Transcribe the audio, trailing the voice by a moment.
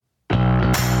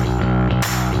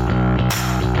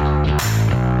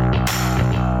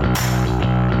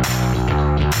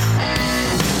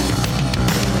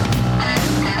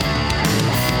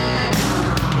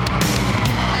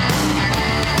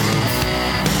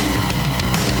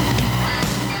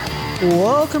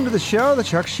Welcome to the show, the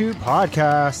Chuck Shoot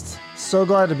Podcast. So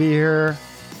glad to be here.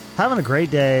 Having a great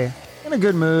day, in a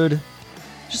good mood.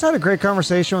 Just had a great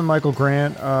conversation with Michael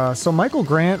Grant. So Michael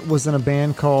Grant was in a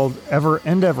band called Ever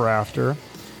and Ever After,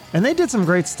 and they did some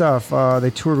great stuff. They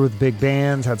toured with big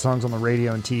bands, had songs on the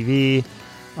radio and TV,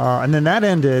 and then that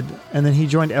ended, and then he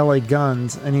joined LA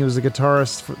Guns, and he was a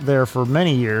guitarist there for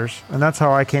many years, and that's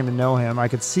how I came to know him. I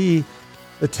could see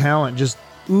the talent just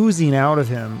oozing out of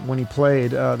him when he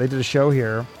played. They did a show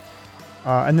here,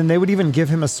 and then they would even give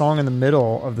him a song in the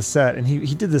middle of the set, and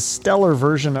he did this stellar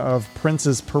version of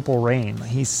Prince's Purple Rain.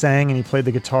 He sang and he played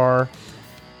the guitar.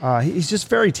 He's just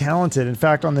very talented. In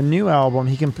fact, on the new album,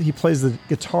 he plays the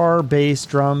guitar, bass,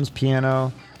 drums,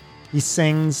 piano. He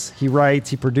sings, he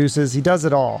writes, he produces, he does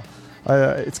it all.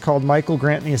 It's called Michael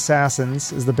Grant and the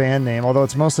Assassins is the band name, although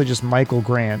it's mostly just Michael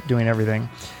Grant doing everything.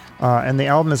 And the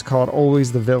album is called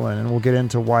Always the Villain, and we'll get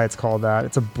into why it's called that.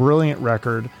 It's a brilliant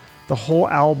record. The whole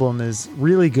album is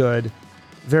really good,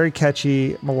 very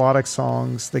catchy, melodic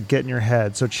songs that get in your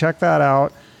head. So check that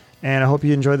out, and I hope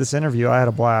you enjoyed this interview. I had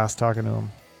a blast talking to him.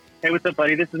 Hey, what's up,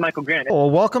 buddy? This is Michael Grant. Well,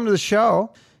 welcome to the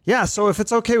show. Yeah, so if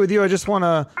it's okay with you, I just want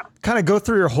to kind of go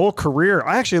through your whole career.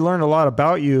 I actually learned a lot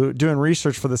about you doing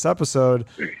research for this episode.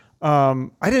 I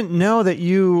didn't know that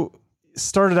you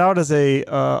started out as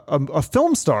a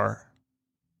film star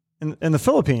in the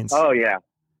Philippines. Oh yeah,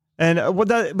 and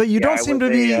but you don't seem to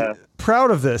be proud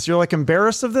of this. You're like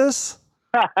embarrassed of this.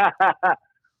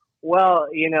 Well,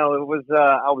 it was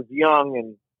I was young,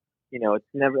 and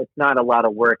it's not a lot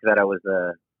of work that I was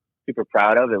super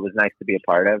proud of. It was nice to be a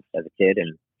part of as a kid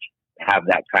and have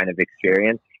that kind of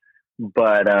experience,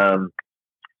 but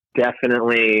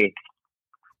definitely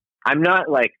I'm not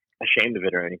like ashamed of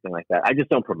it or anything like that. I just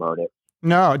don't promote it.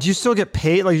 No. Do you still get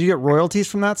paid? Like, do you get royalties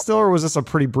from that still, or was this a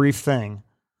pretty brief thing?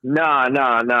 No. And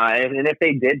if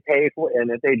they did pay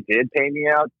me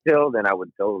out still, then I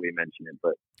would totally mention it.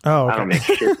 But okay. I don't make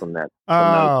shit from that.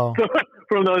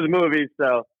 From those movies.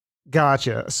 So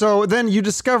gotcha. So then you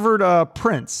discovered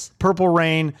Prince, Purple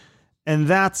Rain, and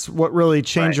that's what really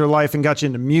changed your life and got you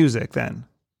into music. Then,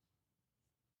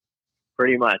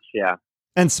 pretty much, yeah.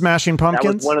 And Smashing Pumpkins.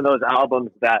 That was one of those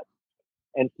albums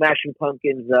and Smashing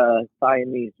Pumpkins'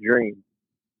 Siamese Dream.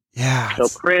 Yeah. So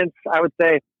Prince, I would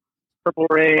say Purple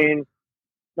Rain,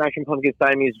 Smashing Pumpkins'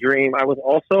 Siamese Dream. I was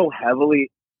also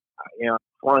heavily, I don't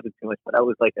want to do too much, but I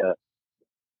was like a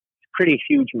pretty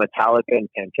huge Metallica and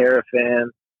Pantera fan.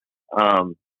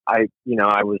 I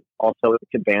was also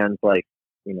into bands like,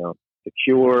 The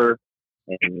Cure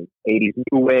and 80s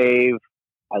New Wave.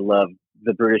 I loved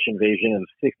the British invasion of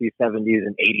 60s, 70s,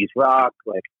 and 80s rock.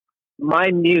 Like,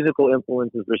 my musical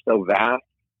influences were so vast.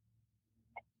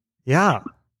 Yeah.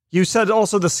 You said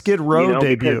also the Skid Row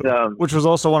debut, which was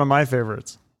also one of my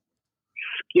favorites.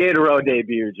 Skid Row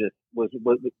debut just was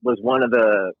one of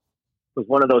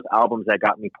those albums that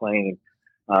got me playing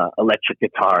electric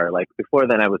guitar. Like, before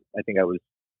then, I think I was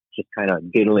just kind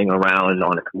of diddling around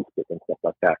on acoustic and stuff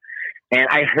like that. And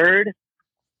I heard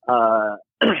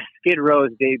Skid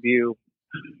Row's debut,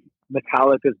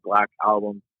 Metallica's Black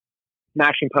Album,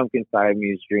 Smashing Pumpkins'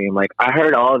 Siamese Dream. Like, I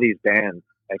heard all of these bands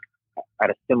like at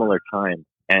a similar time,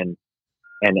 and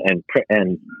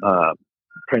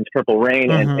Prince Purple Rain,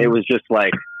 mm-hmm. and it was just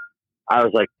like, I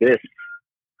was like, this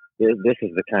is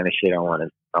the kind of shit I want to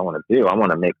do. I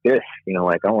want to make this,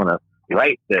 like, I want to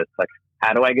write this. Like,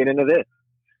 how do I get into this?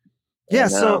 Yeah.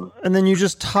 And then you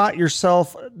just taught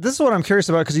yourself. This is what I'm curious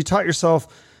about, because you taught yourself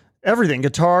everything: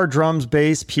 guitar, drums,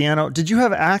 bass, piano. Did you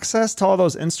have access to all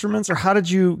those instruments, or how did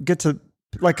you get to,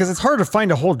 like, because it's hard to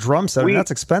find a whole drum set.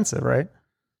 That's expensive, right?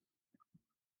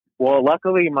 Well,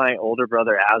 luckily my older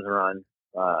brother Azeron,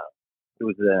 who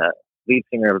was the lead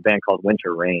singer of a band called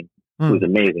Winter Rain, who was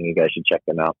amazing. You guys should check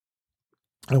them out.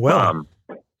 Oh, well.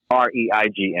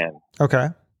 REIGN. Okay.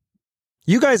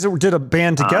 You guys did a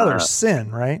band together,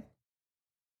 Sin, right?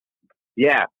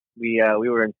 Yeah, we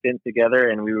were in Sin together,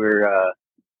 and we were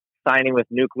signing with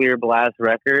Nuclear Blast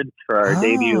Records for our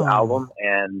debut album,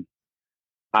 and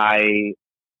I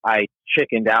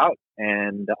chickened out,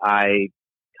 and I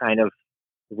kind of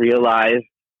realized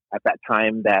at that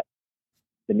time that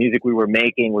the music we were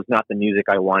making was not the music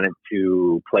I wanted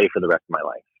to play for the rest of my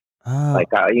life.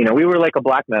 Like, we were like a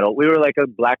black metal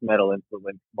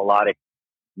influenced melodic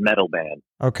metal band.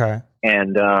 Okay.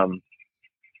 And I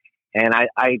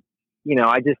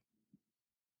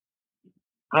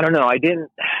don't know. I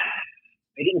didn't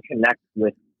connect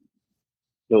with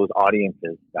those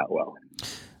audiences that well.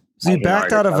 So you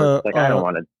backed out of I don't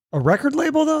want to. A record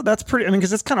label, though? That's pretty,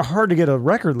 because it's kind of hard to get a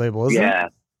record label, isn't it? Yeah.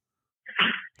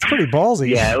 It's pretty ballsy.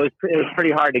 Yeah, it was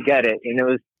pretty hard to get it. And it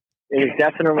was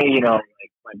definitely,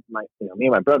 like, me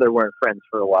and my brother weren't friends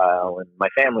for a while, and my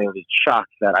family was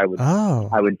shocked that I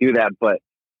would do that. But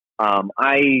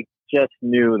I just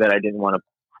knew that I didn't want to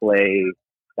play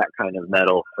that kind of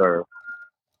metal for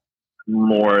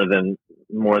more than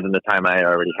the time I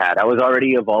already had. I was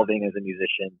already evolving as a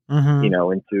musician,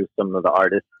 into some of the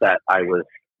artists that I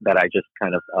just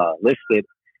kind of listed.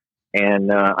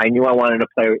 And I knew I wanted to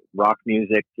play rock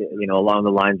music, along the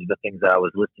lines of the things that I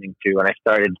was listening to.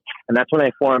 And that's when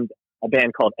I formed a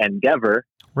band called Endeavor.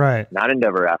 Right. Not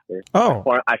Endeavor After. Oh.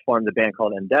 I formed a band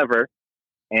called Endeavor,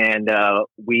 and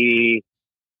we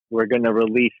were going to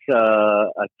release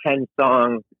a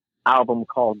 10-song album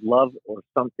called Love or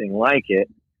Something Like It.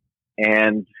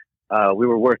 And we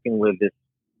were working with this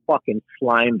fucking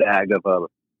slime bag of a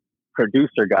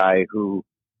producer guy who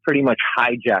pretty much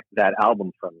hijacked that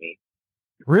album from me.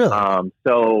 Really?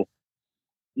 So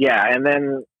yeah, and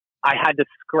then I had to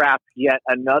scrap yet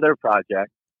another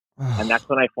project, and that's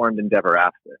when I formed Endeavor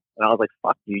After. And I was like,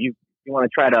 "Fuck you! You want to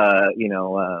try to you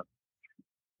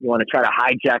want to try to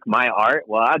hijack my art?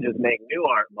 Well, I'll just make new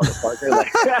art,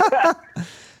 motherfucker."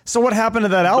 So what happened to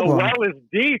that album? The well is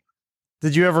deep.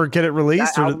 Did you ever get it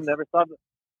released? That album never saw the.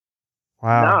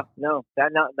 Wow. No,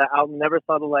 that album never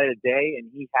saw the light of day,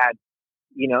 and he had.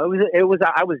 It was.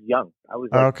 I was young. I was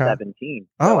like 17.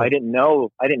 So I didn't know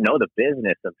the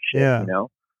business of shit. Yeah.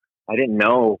 I didn't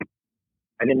know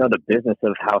the business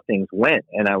of how things went,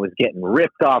 and I was getting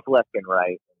ripped off left and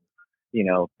right.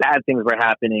 Bad things were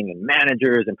happening, and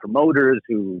managers and promoters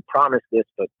who promised this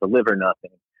but deliver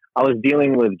nothing. I was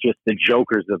dealing with just the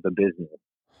jokers of the business.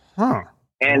 Huh.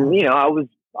 And I was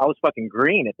fucking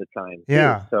green at the time. Too,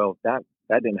 yeah. So that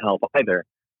didn't help either.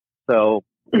 So.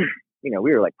 We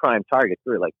were like prime targets.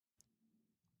 We were like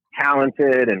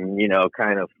talented and,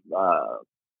 kind of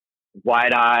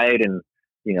wide-eyed and,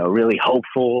 really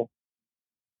hopeful.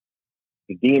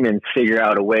 The demons figure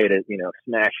out a way to,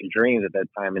 smash your dreams at that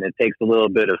time. And it takes a little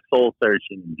bit of soul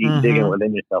searching, deep digging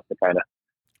within yourself to kind of,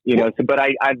 but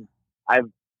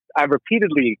I've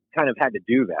repeatedly kind of had to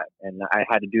do that. And I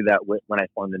had to do that when I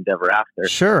formed Endeavor After.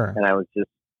 Sure. And I was just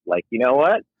like, you know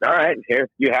what? All right, here,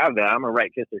 you have that. I'm going to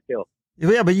write Kiss or Kill.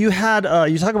 Yeah, but you had,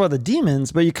 you talk about the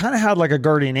demons, but you kind of had like a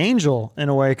guardian angel in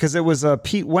a way, because it was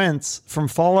Pete Wentz from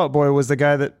Fall Out Boy was the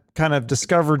guy that kind of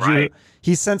discovered you.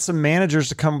 He sent some managers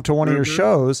to come to one of your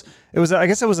shows. It was, I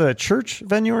guess it was a church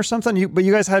venue or something, but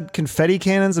you guys had confetti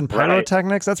cannons and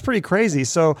pyrotechnics. That's pretty crazy.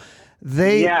 So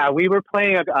we were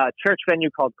playing a church venue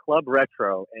called Club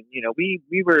Retro. And,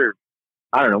 we were,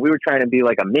 I don't know, we were trying to be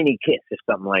like a mini Kiss or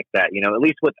something like that, at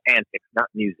least with antics, not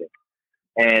music.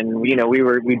 And, we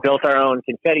built our own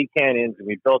confetti cannons, and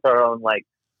we built our own, like,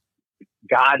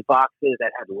 God boxes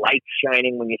that had lights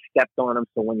shining when you stepped on them.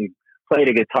 So when you played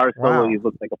a guitar solo, you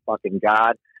looked like a fucking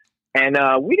god. And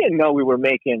we didn't know we were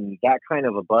making that kind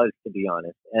of a buzz, to be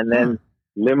honest. And then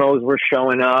limos were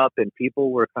showing up, and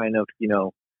people were kind of,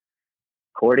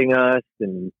 courting us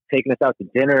and taking us out to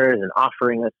dinners and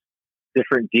offering us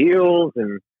different deals.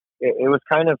 And it was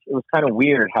kind of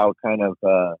weird how kind of,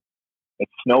 it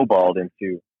snowballed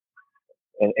into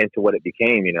what it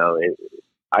became.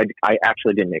 I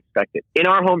actually didn't expect it. In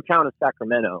our hometown of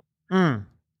Sacramento,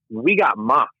 we got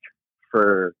mocked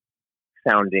for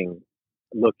sounding,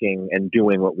 looking, and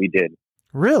doing what we did.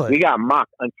 Really? We got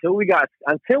mocked until we got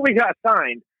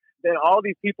signed. Then all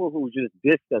these people who just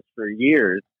dissed us for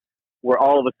years were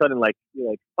all of a sudden like,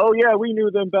 oh yeah, we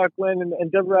knew them back when, and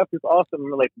Endeavor After is awesome. And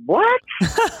we're like, what?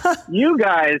 You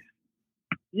guys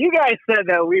said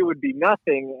that we would be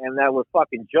nothing and that we're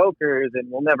fucking jokers and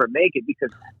we'll never make it,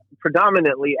 because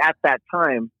predominantly at that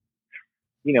time,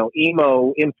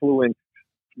 emo influenced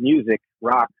music,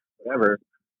 rock, whatever,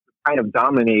 kind of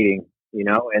dominating,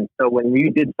 and so when we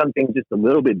did something just a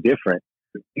little bit different,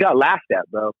 we got laughed at,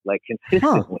 bro, like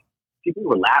consistently. People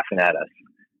were laughing at us.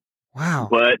 Wow.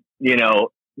 But,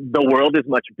 the world is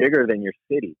much bigger than your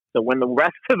city. So when the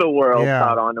rest of the world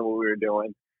caught on to what we were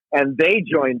doing and they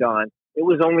joined on, it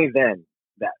was only then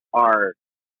that our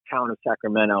town of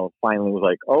Sacramento finally was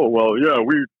like, oh, well, yeah,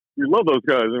 we love those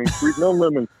guys. I mean, we've known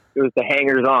them, and it was the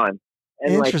hangers on.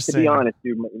 And like, to be honest,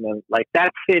 dude, like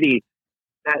that city,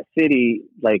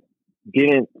 like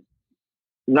didn't,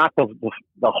 not the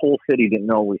whole city didn't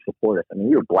know we support us. I mean,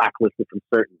 we were blacklisted from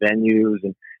certain venues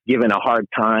and given a hard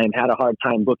time, had a hard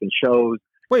time booking shows.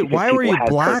 Wait, why were you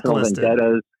blacklisted?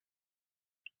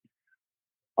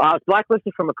 I was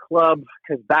blacklisted from a club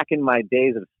because back in my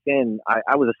days of sin,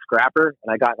 I was a scrapper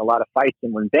and I got in a lot of fights.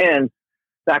 And when bands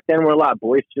back then were a lot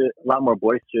more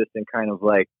boisterous and kind of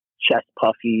like chest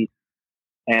puffy.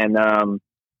 And,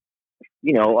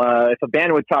 if a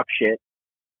band would talk shit,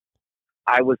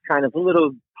 I was kind of a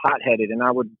little hot-headed, and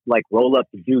I would like roll up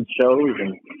to dude shows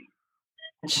and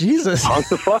Jesus, punk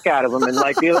the fuck out of them, and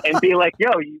like be like, yo,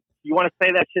 you want to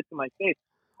say that shit to my face?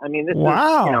 I mean, this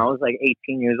wow. is, I was like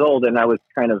 18 years old, and I was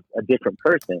kind of a different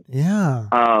person. Yeah,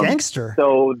 gangster.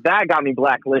 So that got me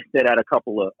blacklisted at a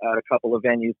couple of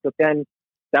venues. But then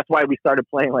that's why we started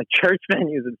playing like church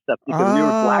venues and stuff, because we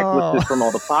were blacklisted from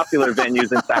all the popular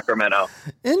venues in Sacramento.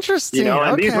 Interesting.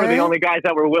 And these were the only guys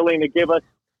that were willing to give us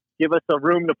a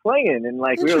room to play in, and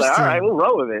like we were like, all right, we'll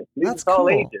roll with it. That's all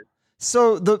ages.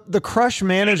 So the Crush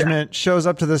management shows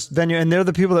up to this venue, and they're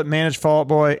the people that manage Fall Out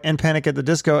Boy and Panic at the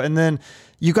Disco. And then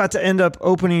you got to end up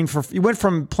opening you went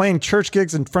from playing church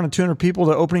gigs in front of 200 people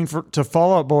to opening to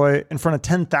Fall Out Boy in front of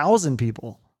 10,000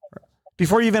 people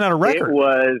before you even had a record. It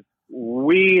was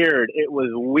weird,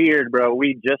 bro.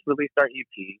 We just released our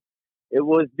EP. It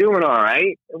was doing all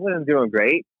right. It wasn't doing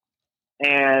great.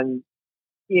 And,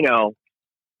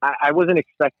 I wasn't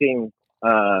expecting,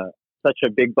 such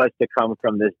a big buzz to come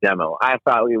from this demo. I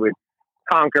thought we would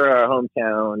conquer our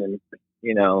hometown and,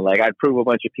 I'd prove a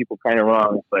bunch of people kind of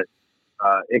wrong, but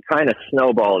it kind of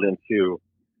snowballed into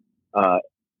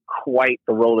quite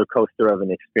the roller coaster of an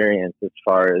experience as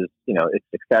far as, its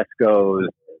success goes,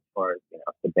 as far as,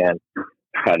 the band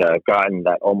had gotten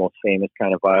that almost famous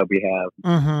kind of vibe we have.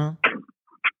 Mm-hmm.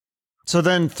 So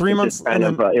then 3 months...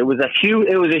 it was a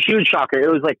huge shocker.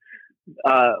 It was like,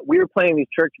 we were playing these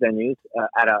church venues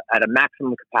at a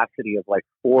maximum capacity of like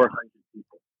 400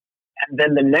 people. And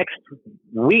then the next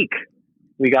week,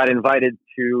 we got invited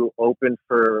to open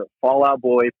for Fall Out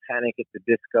Boy, Panic at the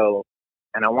Disco,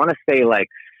 and I want to say like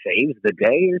Saves the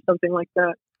Day or something like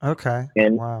that. Okay.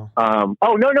 And wow. No,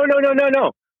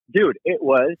 dude, it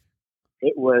was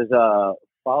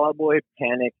Fall Out Boy,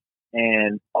 Panic,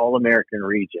 and All American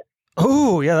Reject.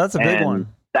 Oh yeah, that's a big one.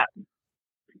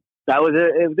 That was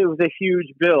it was a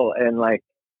huge bill, and like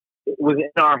it was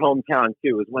in our hometown too.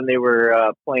 It was when they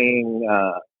were playing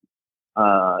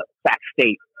Sac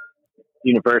State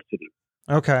University.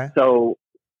 Okay. So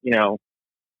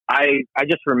I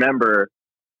just remember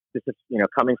this is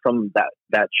coming from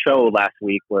that show last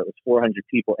week where it was 400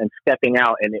 people and stepping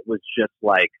out, and it was just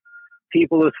like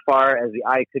people as far as the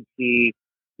eye could see.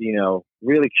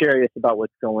 Really curious about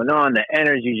what's going on. The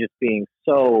energy just being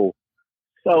so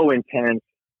intense.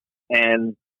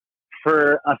 And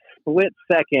for a split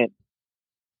second,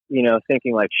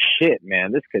 thinking like, shit,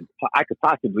 man, I could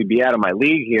possibly be out of my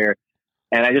league here.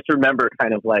 And I just remember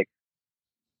kind of like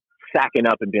sacking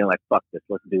up and being like, fuck this,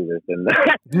 let's do this. And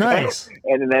nice.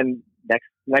 And then next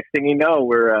thing you know,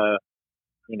 we're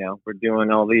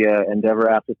doing all the Endeavor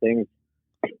After things.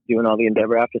 Doing all the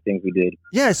Endeavor After things we did.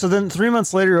 Yeah. So then 3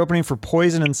 months later, you're opening for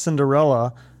Poison and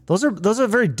Cinderella. Those are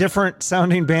very different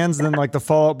sounding bands than like the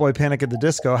Fall Out Boy, Panic at the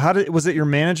Disco. Was it your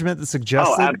management that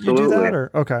suggested you do that?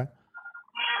 Or okay.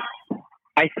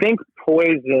 I think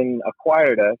Poison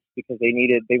acquired us because they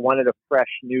wanted a fresh,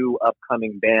 new,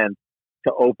 upcoming band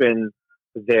to open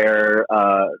their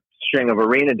string of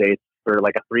arena dates for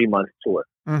like a 3-month tour.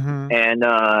 Mm-hmm. And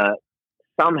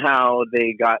somehow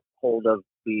they got hold of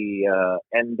the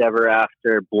Endeavor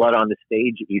After Blood on the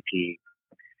Stage EP,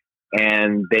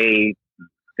 and they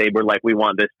were like, we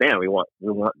want this band. We want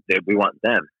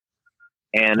them.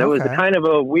 And it was kind of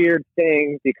a weird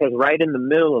thing because right in the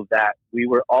middle of that, we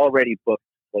were already booked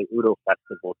to play Udo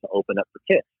Festival to open up for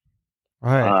Kiss.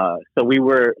 Right. So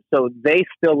they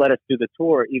still let us do the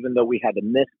tour, even though we had to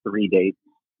miss 3 dates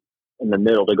in the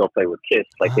middle to go play with Kiss.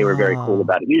 Like they were very cool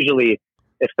about it. Usually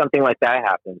if something like that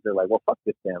happens, they're like, well, fuck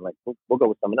this band. Like we'll go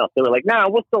with someone else. They were like, nah,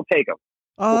 we'll still take them.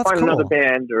 We'll find another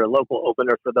band or a local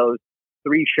opener for those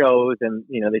 3 shows, and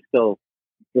they still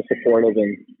were supportive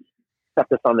and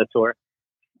kept us on the tour.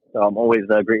 So I'm always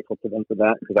grateful to them for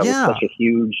that because that was such a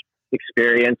huge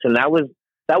experience, and that was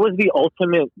the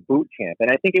ultimate boot camp. And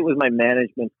I think it was my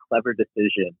management's clever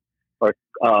decision,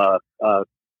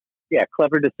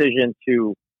 clever decision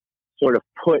to sort of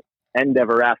put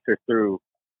Endeavor After through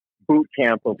boot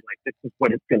camp of like, this is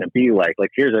what it's going to be like. Like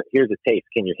here's a taste.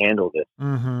 Can you handle this?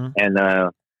 Mm-hmm. And I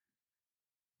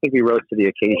think we rose to the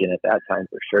occasion at that time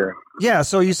for sure. Yeah.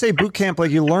 So you say boot camp, like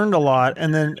you learned a lot.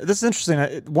 And then this is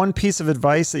interesting. One piece of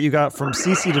advice that you got from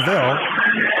CC DeVille,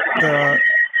 the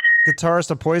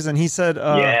guitarist of Poison, he said,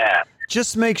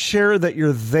 just make sure that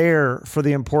you're there for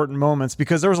the important moments,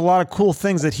 because there was a lot of cool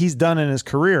things that he's done in his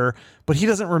career, but he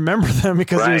doesn't remember them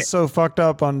because he was so fucked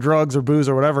up on drugs or booze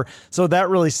or whatever. So that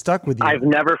really stuck with you. I've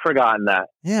never forgotten that.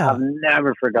 Yeah. I've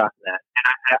never forgotten that.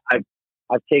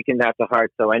 I've taken that to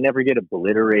heart, so I never get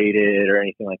obliterated or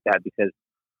anything like that because,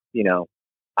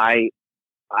 I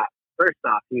first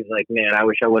off, he's like, man, I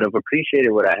wish I would have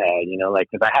appreciated what I had, like,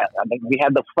 because we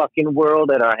had the fucking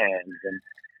world at our hands, and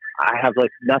I have like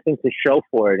nothing to show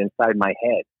for it inside my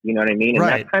head. You know what I mean? And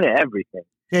Right. that's kind of everything.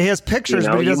 Yeah, he has pictures,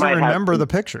 but he doesn't remember the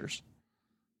pictures.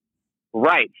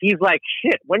 Right. He's like,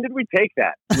 shit, when did we take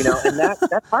that? You know, and that's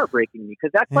heartbreaking me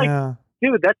because that's like,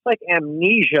 dude, that's like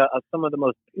amnesia of some of the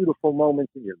most beautiful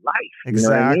moments in your life.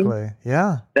 Exactly. You know what I mean?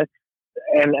 Yeah. That's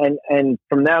and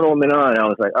from that moment on, I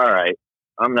was like, all right,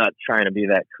 I'm not trying to be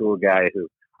that cool guy who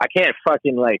I can't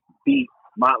fucking like beat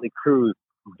Motley Crue's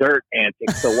dirt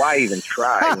antics, so why even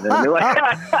try? You know?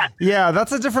 Like, yeah,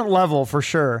 that's a different level for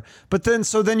sure. But then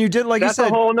you did, like that's you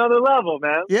said, a whole nother level,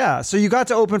 man. Yeah, so you got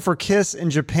to open for Kiss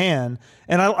in Japan,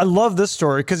 and I love this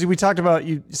story because we talked about,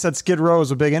 you said Skid Row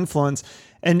was a big influence,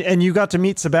 and you got to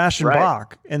meet Sebastian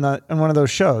Bach in one of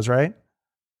those shows, right?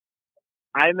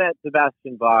 I met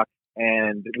Sebastian Bach,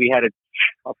 and we had a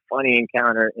funny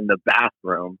encounter in the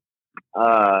bathroom.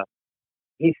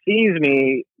 He sees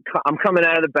me. I'm coming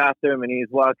out of the bathroom, and he's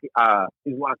walking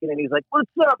and he's like, "What's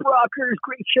up, rockers?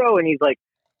 Great show!" And he's like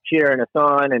cheering us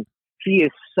on, and he has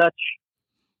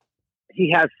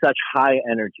such high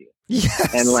energy.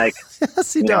 Yes. And like,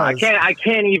 yes, he does. I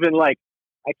can't even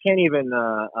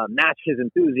match his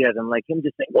enthusiasm. Like him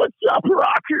just saying, "What's up,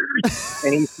 rockers?"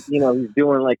 And he's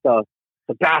doing like the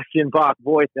Sebastian Bach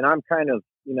voice, and I'm kind of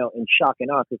in shock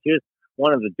and awe because here's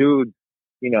one of the dudes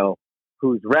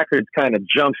whose records kind of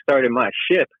jump started my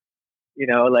ship.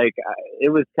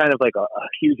 It was kind of like a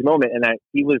huge moment, and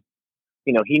he was,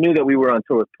 he knew that we were on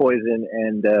tour with Poison,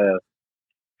 and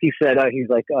he said, he's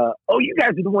like, "Oh, you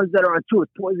guys are the ones that are on tour with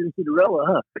Poison Cinderella,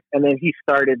 huh?" And then he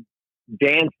started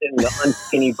dancing the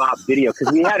Unskinny Bop video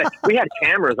because we had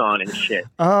cameras on and shit.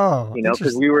 Oh,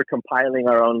 because we were compiling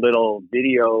our own little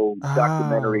video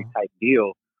documentary type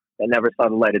deal that never saw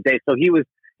the light of day. So he was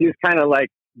kind of like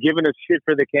giving us shit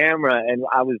for the camera, and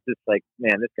I was just like,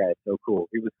 man, this guy is so cool.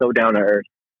 He was so down to earth.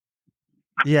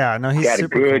 Yeah, no, he's got a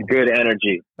good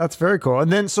energy. That's very cool.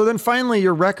 And then finally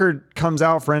your record comes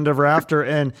out for End Ever After,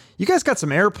 and you guys got some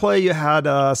airplay. You had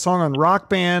a song on Rock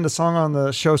Band, a song on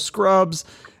the show Scrubs,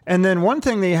 and then one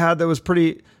thing that you had that was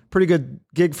pretty good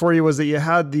gig for you was that you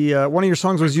had the one of your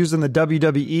songs was used in the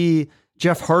WWE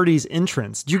Jeff Hardy's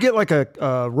entrance. Did you get like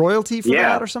a royalty for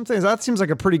that or something? That seems like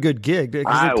a pretty good gig.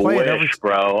 I wish,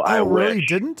 bro. I wish. Really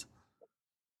didn't?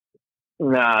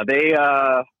 Nah, they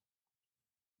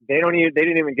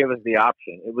didn't even give us the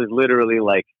option. It was literally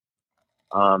like,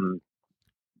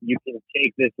 you can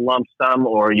take this lump sum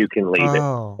or you can leave it,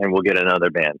 and we'll get another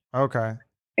band. Okay.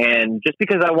 And just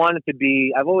because I've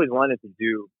always wanted to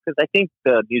do, because I think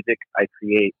the music I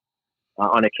create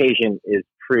on occasion is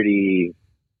pretty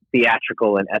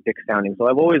theatrical and epic sounding. So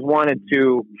I've always wanted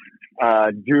to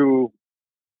do,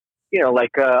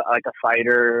 like a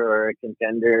fighter or a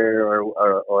contender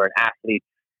or an athlete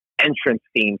entrance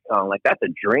theme song. Like that's a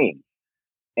dream.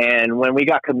 And when we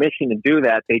got commissioned to do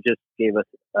that, they just gave us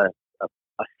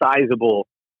a sizable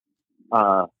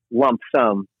lump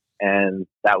sum, and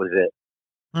that was it.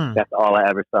 That's all I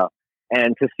ever saw.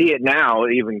 And to see it now,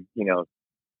 even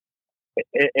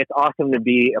it's awesome to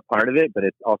be a part of it, but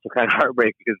it's also kind of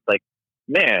heartbreaking because it's like,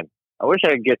 man, I wish I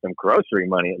could get some grocery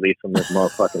money at least from this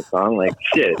motherfucking song. Like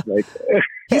shit. Like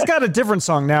he's got a different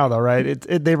song now, though, right?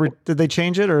 Did they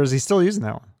change it, or is he still using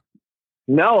that one?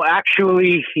 No,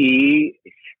 actually,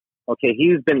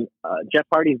 Jeff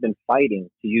Hardy's been fighting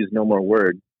to use No More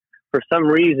Words. For some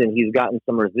reason, he's gotten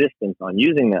some resistance on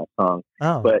using that song.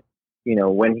 Oh. But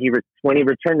when he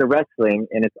returned to wrestling,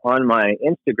 and it's on my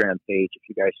Instagram page, if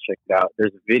you guys check it out,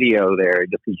 there's a video there.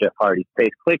 Just see Jeff Hardy's face.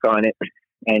 Click on it,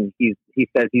 and he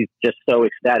says he's just so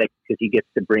ecstatic because he gets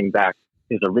to bring back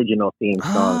his original theme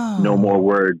song, No More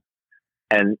Words,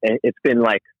 and it's been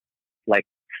like 6,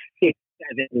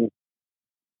 7,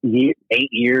 8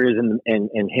 years, and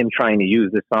him trying to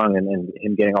use this song, and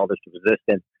him getting all this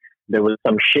resistance. There was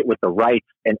some shit with the rights,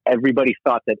 and everybody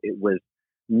thought that it was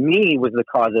me was the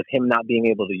cause of him not being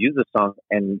able to use the song.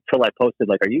 Until I posted,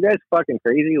 like, are you guys fucking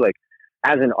crazy? Like,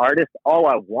 as an artist, all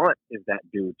I want is that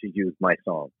dude to use my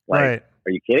song. Like,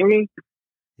 Are you kidding me?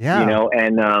 Yeah.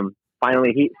 And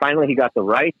finally he got the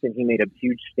rights, and he made a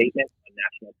huge statement on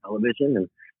national television, and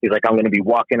he's like, I'm going to be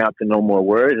walking out to No More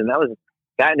Words. And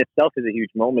that in itself is a huge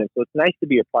moment. So it's nice to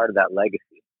be a part of that legacy.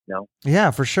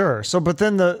 Yeah, for sure. So, but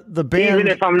then the band, even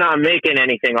if I'm not making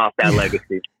anything off that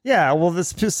legacy. Yeah. Well,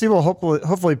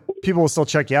 hopefully people will still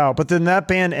check you out. But then that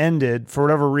band ended for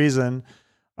whatever reason.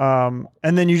 And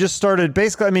then you just started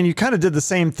basically, I mean, you kind of did the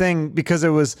same thing because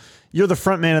you're the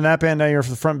front man in that band. Now you're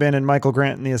the front band in Michael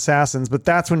Grant and the Assassins, but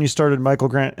that's when you started Michael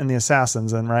Grant and the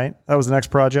Assassins, then, right? That was the next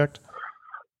project.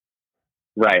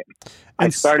 Right. I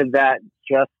started that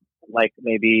just like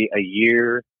maybe a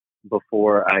year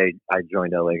before I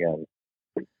joined LA Guns.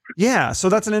 Yeah, so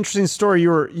that's an interesting story.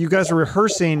 You guys were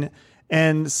rehearsing,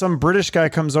 and some British guy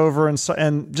comes over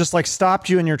and just like stopped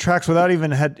you in your tracks without he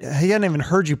hadn't even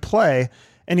heard you play,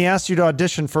 and he asked you to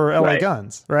audition for LA Right.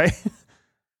 Guns, right?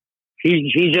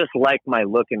 He just liked my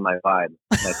look and my vibe.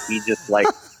 Like he just liked,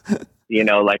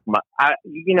 like I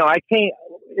came.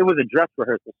 It was a dress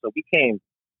rehearsal, so we came,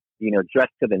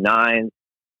 dressed to the nines,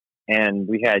 and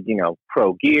we had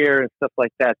pro gear and stuff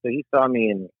like that. So he saw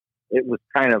me, and it was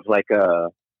kind of like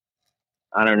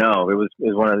I don't know. It was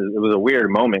a weird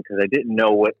moment because I didn't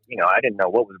know what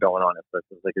was going on at first.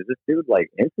 I was like, is this dude like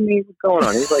into me? What's going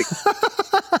on? He's like,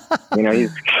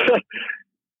 he's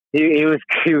he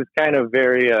was kind of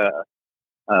very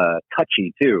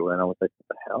touchy too, and I was like, what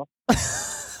the hell?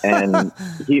 And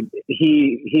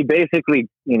he basically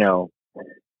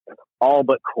all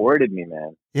but courted me,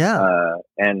 man. Yeah.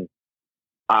 And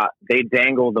they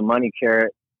dangled the money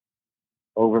carrot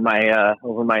over my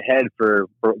head for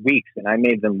weeks, and I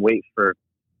made them wait for,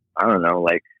 I don't know,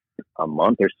 like a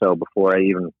month or so before I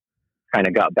even kind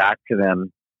of got back to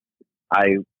them.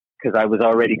 Because I was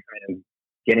already kind of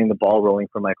getting the ball rolling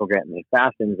for Michael Grant and the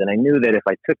Assassins, and I knew that if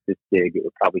I took this gig, it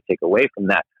would probably take away from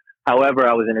that. However,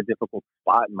 I was in a difficult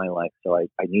spot in my life, so I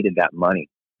needed that money.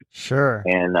 Sure.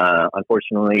 And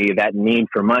unfortunately, that need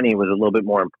for money was a little bit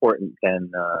more important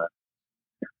than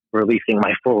releasing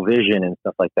my full vision and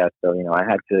stuff like that. So I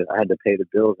had to pay the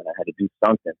bills, and I had to do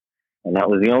something, and that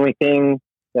was the only thing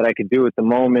that I could do at the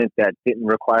moment that didn't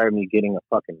require me getting a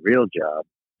fucking real job.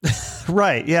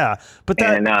 Right. Yeah. But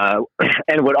that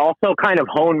and would also kind of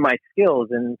hone my skills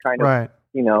and kind of right.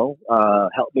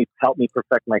 help me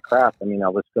perfect my craft. I mean, I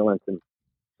was filling some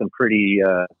pretty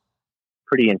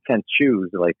intense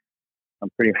shoes. Like I'm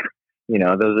pretty,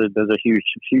 those are huge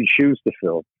shoes to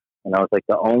fill, and I was like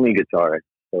the only guitarist.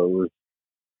 So it was,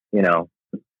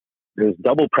 there was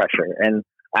double pressure. And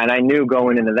I knew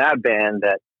going into that band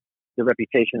that the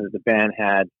reputation that the band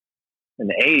had in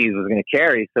the 80s was going to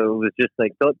carry. So it was just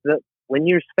like, when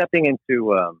you're stepping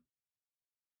into,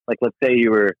 like, let's say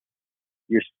you were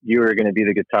going to be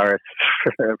the guitarist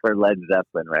for Led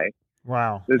Zeppelin, right?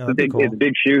 Wow. It's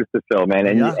big shoes to fill, man.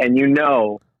 And, and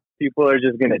people are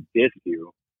just going to diss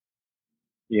you,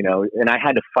 and I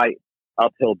had to fight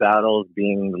uphill battles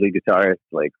being the lead guitarist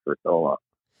like for so long.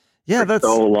 Yeah, for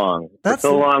so long.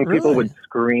 Really? People would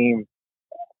scream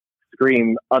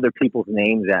other people's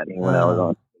names at me when I was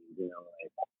on,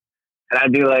 and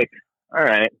I'd be like, all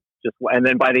right, and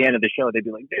then by the end of the show, they'd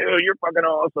be like, dude, you're fucking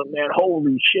awesome, man.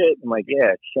 Holy shit. I'm like,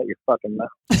 yeah, shut your fucking mouth.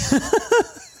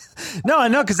 No, I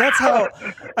know, because that's how,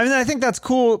 I think that's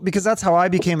cool because that's how I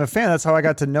became a fan. That's how I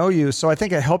got to know you. So I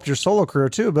think it helped your solo career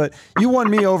too, but you won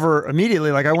me over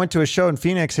immediately. Like I went to a show in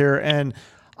Phoenix here and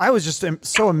I was just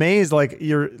so amazed,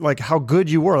 like how good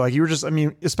you were. Like you were just,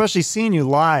 especially seeing you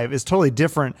live is totally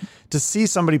different to see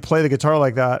somebody play the guitar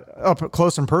like that up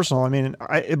close and personal.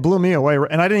 It blew me away.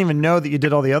 And I didn't even know that you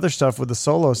did all the other stuff with the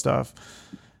solo stuff.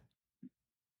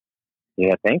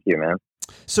 Yeah. Thank you, man.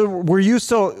 So were you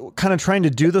still kind of trying to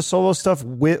do the solo stuff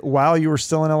while you were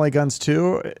still in LA Guns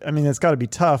too? It's got to be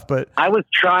tough, but I was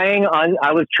trying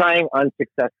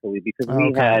unsuccessfully because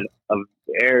we had a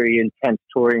very intense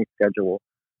touring schedule.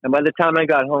 And by the time I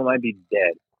got home, I'd be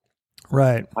dead.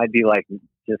 Right. I'd be like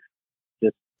just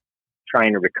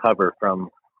trying to recover from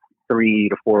 3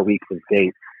 to 4 weeks of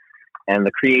dates, and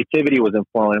the creativity wasn't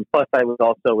flowing. And plus, I was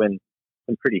also in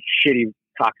some pretty shitty,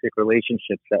 toxic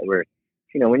relationships that were.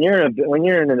 When you're in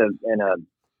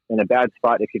a bad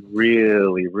spot, it could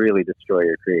really, really destroy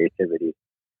your creativity,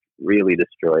 really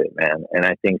destroy it, man. And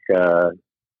I think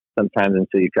sometimes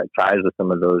until you cut ties with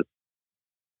some of those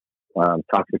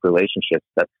toxic relationships,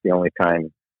 that's the only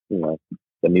time the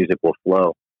music will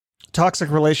flow. Toxic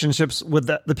relationships with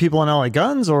the people in LA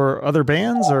Guns or other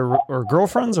bands or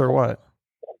girlfriends or what?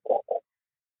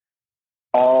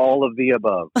 All of the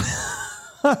above.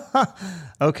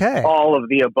 Okay. All of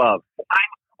the above.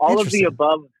 All of the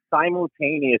above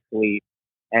simultaneously.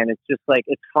 And it's just like,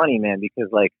 it's funny, man,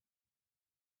 because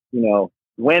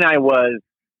when I was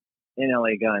in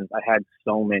LA Guns, I had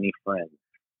so many friends.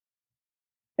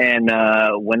 And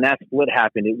when that split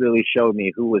happened, it really showed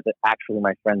me who was actually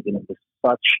my friends. And it was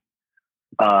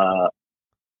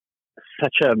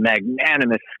such a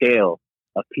magnanimous scale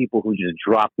of people who just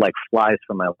dropped like flies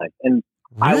from my life. And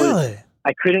really?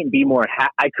 I couldn't be more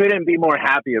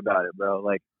happy about it, bro.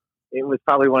 Like, it was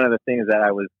probably one of the things that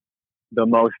I was the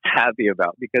most happy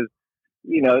about because,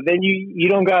 then you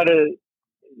don't gotta,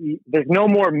 there's no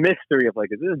more mystery of like,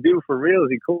 is this dude for real?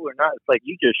 Is he cool or not? It's like,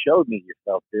 you just showed me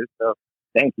yourself, dude. So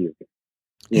thank you.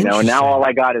 And now all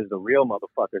I got is the real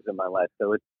motherfuckers in my life.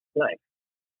 So it's nice.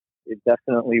 it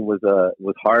definitely was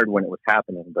hard when it was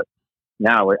happening, but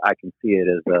now I can see it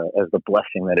as the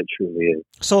blessing that it truly is.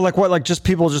 So like what, like just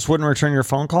people just wouldn't return your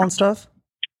phone call and stuff?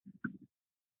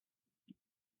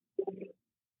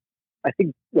 I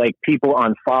think like people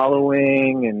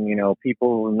unfollowing and,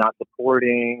 people not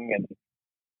supporting and,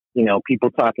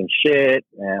 people talking shit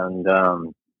and,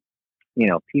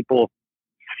 people,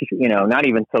 not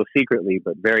even so secretly,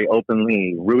 but very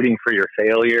openly rooting for your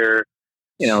failure.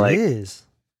 Like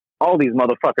all these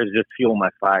motherfuckers just fuel my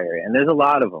fire. And there's a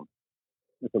lot of them.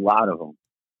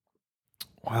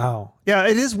 Wow. Yeah,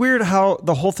 it is weird how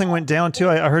the whole thing went down too.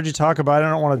 I heard you talk about it.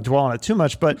 I don't want to dwell on it too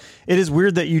much, but it is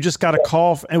weird that you just got a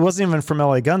call. It wasn't even from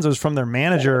LA Guns. It was from their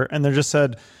manager. And they just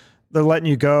said they're letting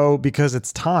you go because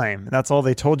it's time. That's all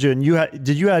they told you. And you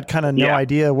had kind of no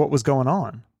idea what was going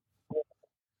on?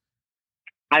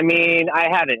 I mean, I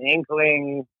had an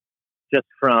inkling just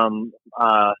from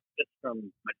my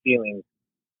feelings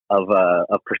of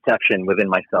perception within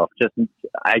myself.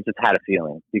 I just had a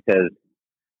feeling because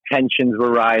tensions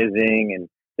were rising and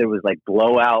there was like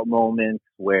blowout moments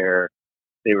where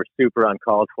they were super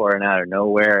uncalled for and out of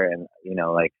nowhere. And,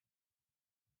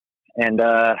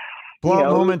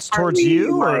 blowout moments towards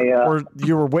you or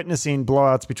you were witnessing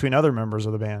blowouts between other members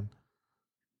of the band?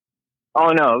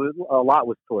 Oh no, a lot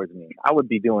was towards me. I would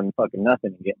be doing fucking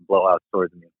nothing and getting blowouts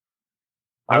towards me.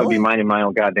 I would be minding my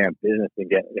own goddamn business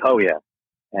and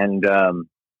and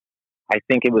I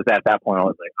think it was at that point I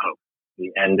was like, oh,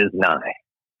 the end is nigh.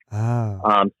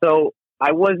 So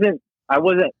I was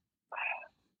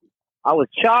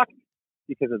shocked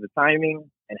because of the timing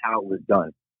and how it was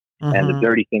done and the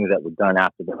dirty things that were done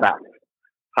after the fact.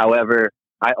 However,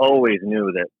 I always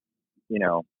knew that,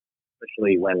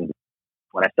 especially when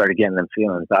I started getting them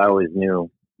feelings, I always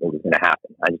knew it was going to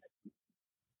happen.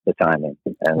 The timing.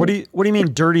 And what do you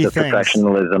mean dirty things?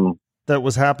 Professionalism that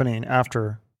was happening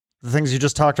after the things you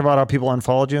just talked about, how people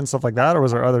unfollowed you and stuff like that, or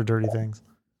was there other dirty things?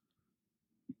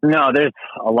 No, there's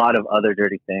a lot of other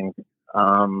dirty things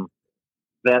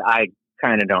that I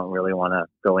kind of don't really want to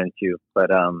go into,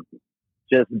 but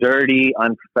just dirty,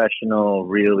 unprofessional,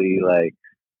 really like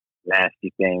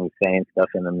nasty things, saying stuff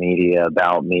in the media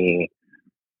about me,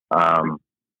 and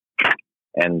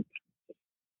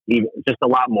even, just a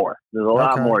lot more. There's a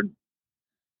lot more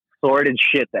sordid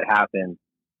shit that happened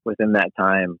within that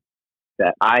time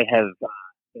that I have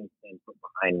since then put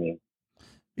behind me.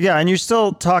 Yeah, and you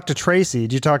still talk to Tracy.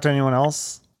 Did you talk to anyone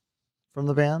else from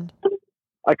the band?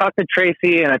 I talked to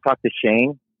Tracy and I talked to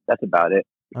Shane. That's about it.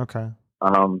 Okay.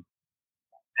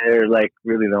 They're like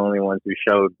really the only ones who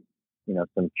showed,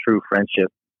 some true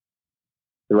friendship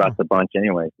throughout the bunch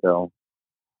anyway. So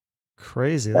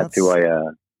crazy. That's who I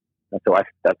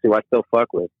still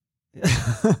fuck with.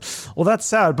 Well, that's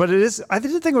sad, but it is. I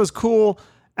did think it was cool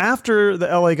after the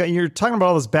LA guy. You're talking about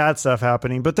all this bad stuff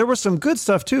happening, but there was some good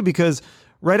stuff too, because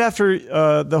right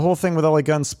after the whole thing with LA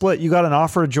Guns split, you got an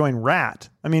offer to join Rat.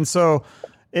 I mean, so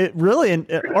it really, and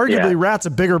arguably Rat's a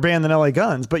bigger band than LA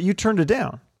Guns, but you turned it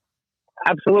down.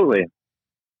 Absolutely.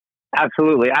 I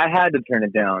had to turn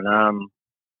it down.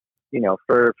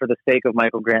 For the sake of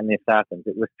Michael Grant and the Assassins,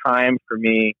 it was time for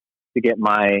me to get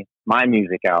my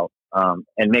music out,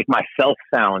 and make myself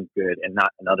sound good and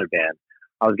not another band.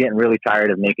 I was getting really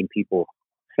tired of making people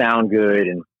sound good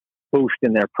and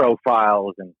boosting their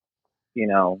profiles and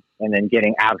then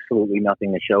getting absolutely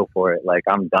nothing to show for it. Like,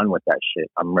 I'm done with that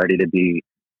shit. I'm ready to be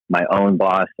my own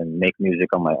boss and make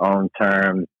music on my own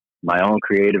terms, my own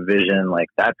creative vision. Like,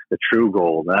 that's the true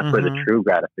goal. That's where the true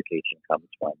gratification comes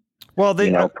from. Well,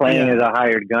 playing as a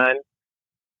hired gun,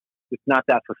 it's not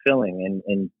that fulfilling.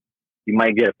 And you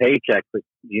might get a paycheck, but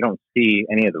you don't see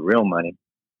any of the real money.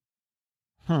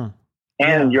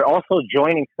 And you're also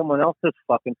joining someone else's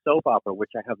fucking soap opera,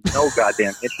 which I have no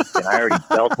goddamn interest in. I already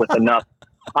dealt with enough.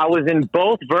 I was in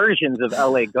both versions of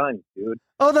LA Guns, dude.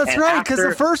 Oh, that's right, because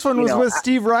the first one was with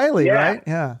Steve Riley, right?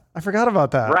 Yeah, I forgot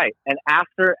about that. Right, and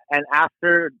after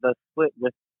the split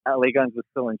with LA Guns with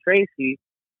Phil and Tracy,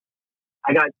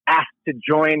 I got asked to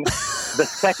join the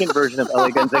second version of LA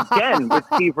Guns again with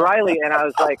Steve Riley, and I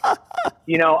was like,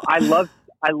 I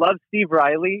love Steve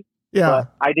Riley. Yeah.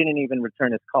 But I didn't even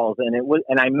return his calls, and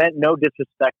I meant no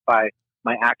disrespect by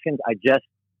my actions.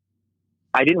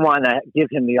 I didn't want to give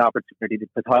him the opportunity to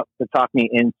talk me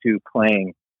into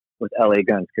playing with LA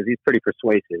Guns, because he's pretty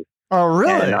persuasive. Oh,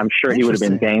 really? And I'm sure he would have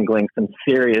been dangling some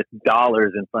serious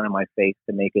dollars in front of my face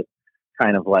to make it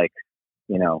kind of like,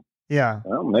 yeah,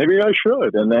 well, maybe I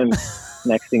should. And then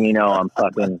next thing you know, I'm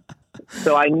fucking.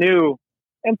 So I knew.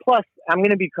 And plus, I'm going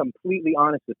to be completely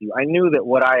honest with you. I knew that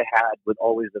what I had with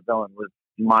Always the Villain was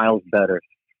miles better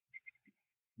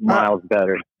miles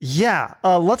better. Yeah.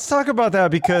 Let's talk about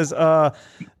that because the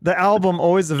album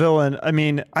Always the Villain, I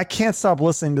mean, I can't stop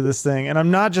listening to this thing. And I'm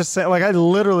not just saying, like, I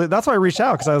literally, that's why I reached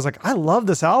out because I was like, I love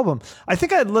this album. I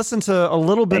think I'd listened to a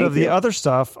little bit of the other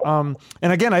stuff. And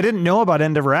again, I didn't know about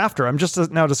End Ever After. I'm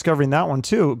just now discovering that one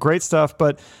too. Great stuff.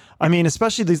 But I mean,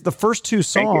 especially the first two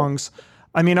songs,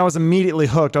 I mean, I was immediately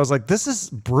hooked. I was like, this is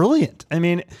brilliant. I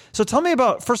mean, so tell me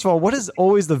about, first of all, what is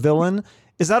Always the Villain?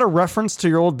 Is that a reference to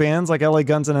your old bands like LA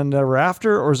Guns and End Ever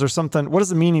After, or is there something? What is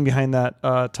the meaning behind that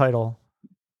title?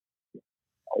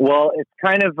 Well, it's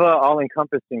kind of all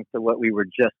encompassing to what we were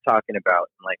just talking about,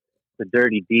 like the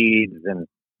dirty deeds, and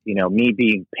me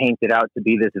being painted out to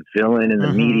be this villain in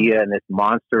the media and this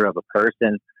monster of a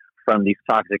person from these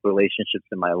toxic relationships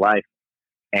in my life.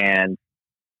 And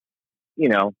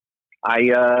I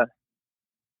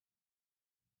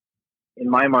in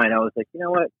my mind, I was like, you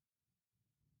know what?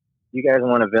 You guys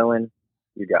want a villain?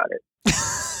 You got it.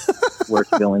 Worst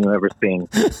villain you've ever seen.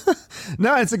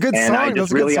 No, it's a good and song. I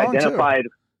just really identified.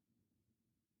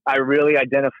 I really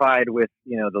identified with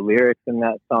the lyrics in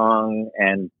that song,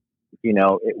 and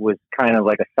it was kind of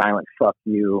like a silent "fuck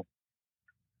you."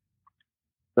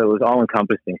 So it was all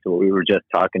encompassing to what we were just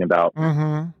talking about.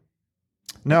 Mm-hmm.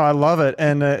 No, I love it,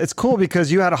 and it's cool because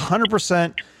you had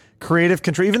 100% creative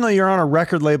control. Even though you're on a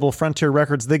record label, Frontier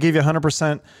Records, they gave you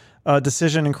 100%.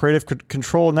 Decision and creative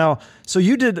control. Now, so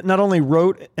you did not only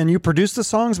wrote and you produced the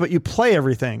songs, but you play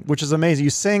everything, which is amazing. You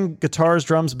sing guitars,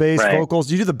 drums, bass,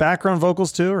 vocals. You do the background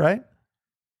vocals too, right?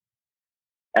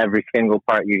 Every single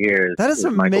part you hear is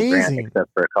amazing. Michael Grant, except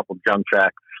for a couple drum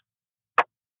tracks.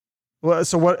 Well,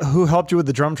 so who helped you with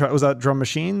the drum track? Was that Drum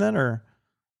Machine then, or?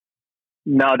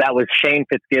 No, that was Shane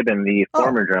Fitzgibbon, the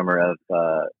former drummer of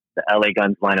the LA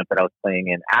Guns lineup that I was playing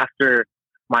in. After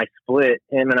my split,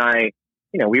 him and I,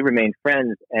 we remained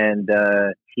friends, and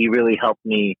he really helped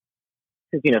me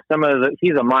because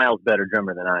he's a miles better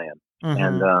drummer than I am,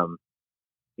 and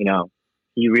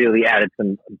he really added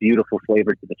some beautiful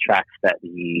flavor to the tracks that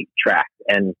he tracked.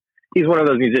 And he's one of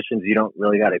those musicians you don't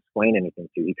really got to explain anything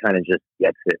to. He kind of just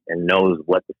gets it and knows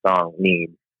what the song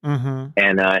needs.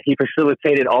 And he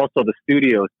facilitated also the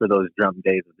studios for those drum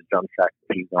days of the drum tracks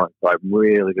that he's on. So I'm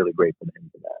really, really grateful to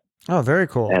him for that. Oh, very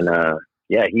cool. And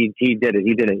yeah, he did it.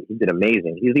 He did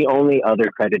amazing. He's the only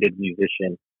other credited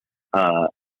musician,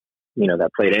 that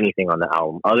played anything on the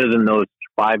album other than those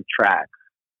 5 tracks.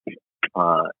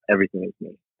 Everything is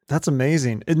me. That's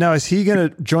amazing. Now, is he going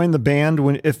to join the band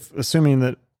assuming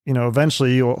that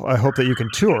eventually I hope that you can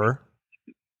tour?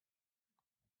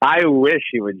 I wish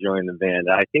he would join the band.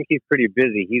 I think he's pretty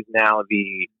busy. He's now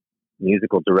the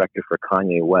musical director for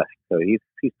Kanye West, so he's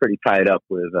pretty tied up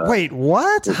with. Wait,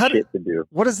 what? With shit to do.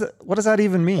 What does that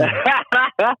even mean?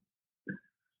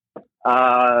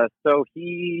 So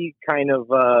he kind of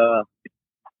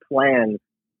plans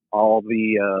all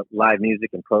the live music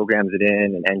and programs it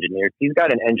in and engineers. He's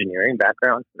got an engineering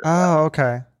background.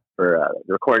 Okay. For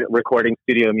recording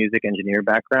studio music engineer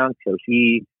background, so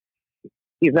he's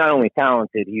not only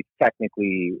talented, he's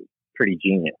technically pretty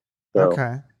genius. So,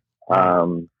 okay.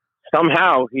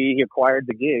 Somehow he acquired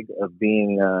the gig of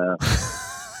being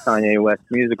Kanye West's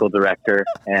musical director,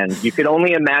 and you could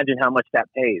only imagine how much that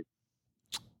pays.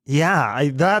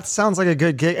 Yeah, that sounds like a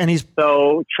good gig. And he's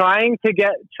so trying to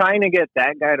get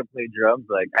that guy to play drums.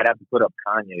 Like, I'd have to put up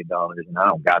Kanye dollars, and I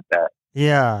don't got that.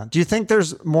 Yeah. Do you think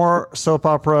there's more soap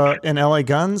opera in LA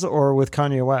Guns or with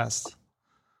Kanye West?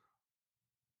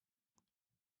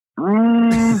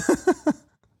 I'm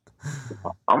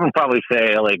gonna probably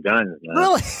say LA Guns. Man.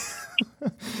 Really?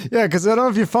 Yeah, because I don't know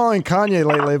if you're following Kanye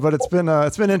lately, but it's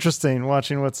been interesting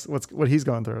watching what he's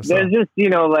going through. So. There's just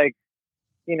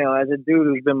as a dude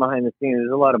who's been behind the scenes,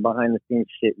 there's a lot of behind the scenes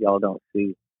shit y'all don't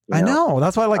see. I know.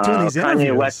 That's why I like doing these interviews.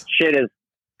 Kanye West shit is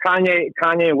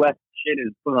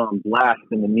put on blast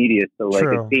in the media, so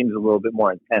True. It seems a little bit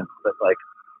more intense. But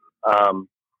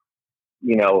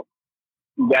you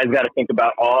guys got to think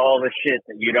about all the shit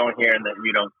that you don't hear and that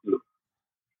you don't see.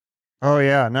 Oh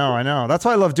yeah, no, I know. That's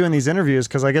why I love doing these interviews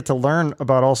because I get to learn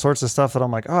about all sorts of stuff that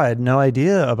I'm like, oh, I had no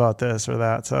idea about this or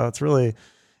that. So it's really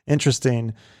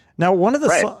interesting. Now, one of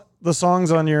the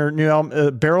songs on your new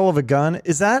album, "Barrel of a Gun,"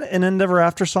 is that an End Ever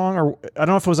After song, or I don't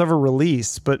know if it was ever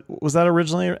released, but was that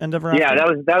originally End Ever After? Yeah, that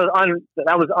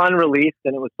was unreleased,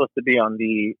 and it was supposed to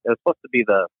be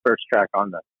the first track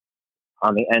on the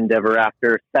End Ever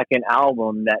After second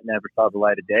album that never saw the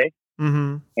light of day.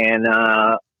 Mm-hmm. And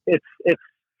it's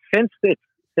since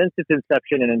its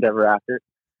inception in End Ever After,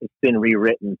 it's been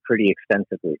rewritten pretty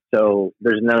extensively. So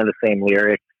there's none of the same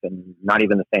lyrics and not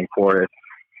even the same chorus.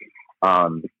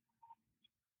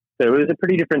 So it was a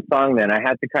pretty different song then. I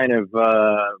had to kind of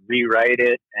rewrite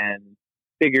it and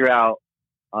figure out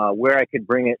where I could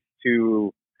bring it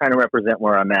to kind of represent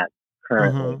where I'm at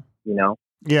currently, you know?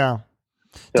 Yeah.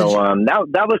 So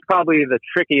that was probably the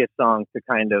trickiest song to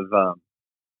kind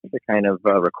of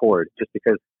record, just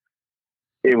because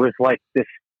it was like this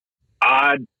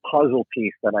odd puzzle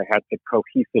piece that I had to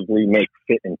cohesively make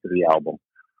fit into the album.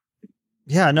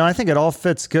 Yeah, no, I think it all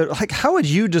fits good. Like, how would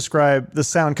you describe the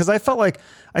sound? Because I felt like,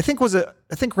 I think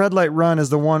Red Light Run is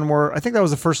the one where, I think that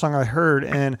was the first song I heard,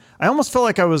 and I almost felt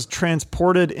like I was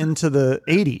transported into the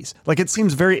 80s. Like, it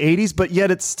seems very 80s, but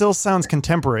yet it still sounds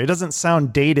contemporary. It doesn't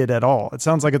sound dated at all. It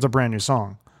sounds like it's a brand new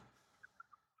song.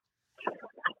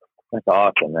 That's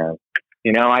awesome, man.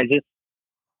 You know, I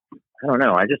don't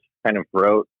know. I just kind of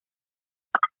wrote,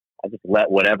 I just let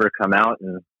whatever come out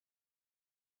and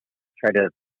try to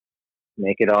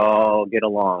make it all get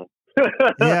along.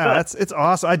 Yeah, it's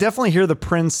awesome. I definitely hear the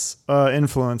Prince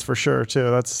influence for sure too.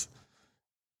 That's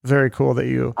very cool that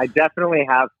you. I definitely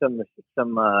have some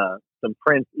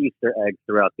Prince Easter eggs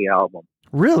throughout the album.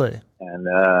 Really?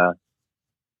 And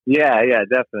yeah,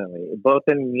 definitely. Both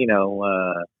in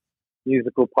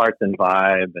musical parts and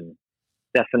vibe, and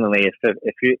definitely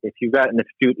if you got an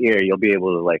astute ear, you'll be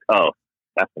able to like, oh,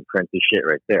 that's some Princey shit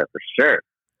right there for sure.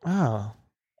 Oh.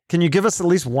 Can you give us at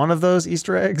least one of those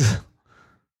Easter eggs?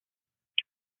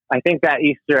 I think that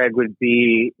Easter egg would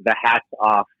be the hats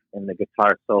off in the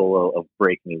guitar solo of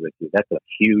Break Me With You. That's a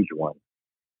huge one.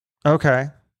 Okay.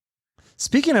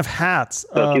 Speaking of hats.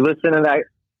 So if you listen to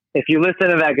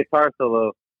that guitar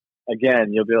solo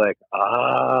again, you'll be like,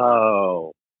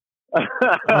 oh.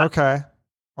 Okay.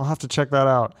 I'll have to check that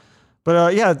out.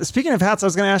 But yeah, speaking of hats, I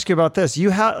was going to ask you about this.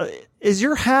 Is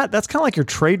your hat, that's kind of like your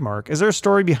trademark. Is there a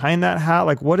story behind that hat?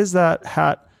 Like, what is that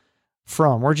hat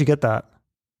from? Where'd you get that?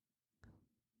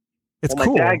 It's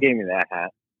cool. My dad gave me that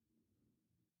hat.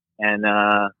 And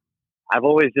I've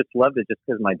always just loved it just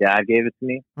because my dad gave it to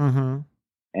me. Mm-hmm.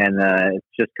 And it's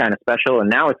just kind of special.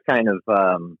 And now it's kind of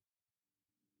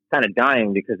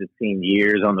dying because it's seen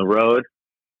years on the road.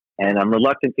 And I'm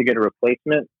reluctant to get a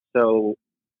replacement. So,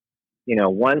 you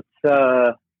know, once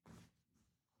I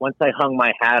hung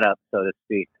my hat up, so to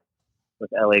speak, with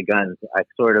LA Guns, I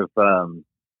sort of,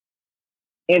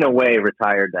 in a way,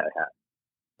 retired that hat.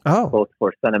 Oh, both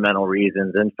for sentimental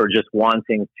reasons and for just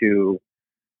wanting to.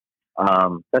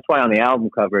 That's why on the album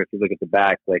cover, if you look at the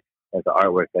back, like as the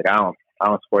artwork, like I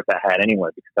don't sport that hat anyway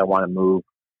because I want to move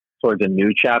towards a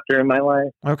new chapter in my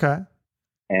life. Okay,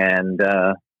 and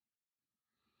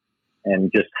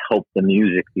just hope the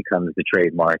music becomes the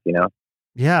trademark, you know?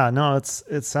 Yeah, no,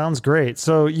 it sounds great.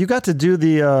 So you got to do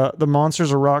the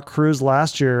Monsters of Rock cruise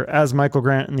last year as Michael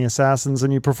Grant and the Assassins,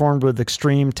 and you performed with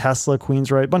Extreme, Tesla,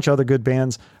 Queensryche, a bunch of other good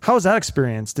bands. How was that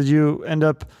experience? Did you end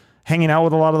up hanging out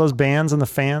with a lot of those bands and the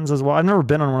fans as well? I've never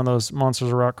been on one of those Monsters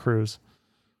of Rock cruise.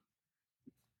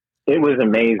 It was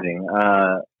amazing.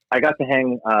 I got to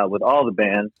hang with all the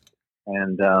bands,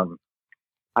 and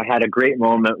I had a great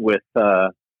moment with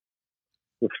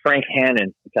Frank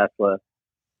Hannon, Tesla.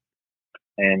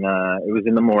 And it was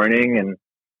in the morning, and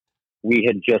we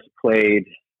had just played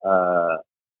the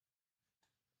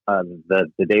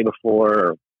day before,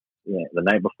 or the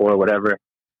night before, or whatever.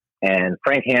 And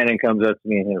Frank Hannon comes up to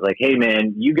me and he's like, "Hey,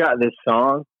 man, you got this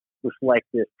song with like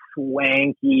this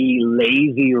swanky,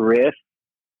 lazy riff."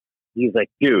 He's like,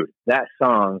 "Dude, that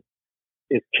song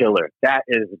is killer. That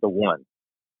is the one."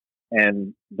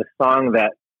 And the song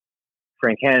that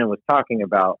Frank Hannon was talking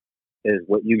about is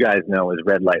what you guys know as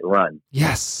Red Light Run.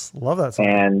 Yes. Love that song.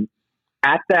 And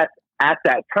at that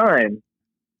time,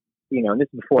 and this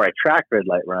is before I tracked Red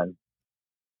Light Run,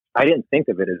 I didn't think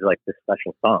of it as like this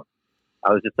special song.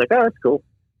 I was just like, oh, that's cool.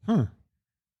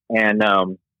 And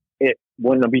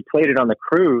when we played it on the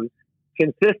cruise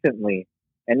consistently,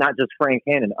 and not just Frank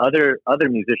Hannon, other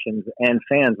musicians and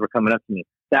fans were coming up to me,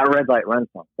 that Red Light Run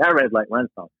song,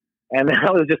 and then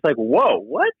I was just like, whoa,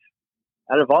 what?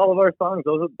 Out of all of our songs,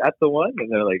 that's the one?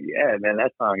 And they're like, yeah, man,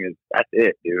 that's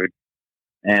it, dude.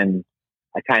 And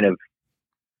I kind of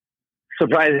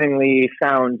surprisingly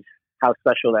found how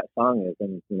special that song is.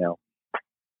 And,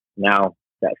 now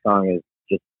that song is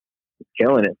just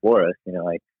killing it for us,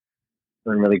 like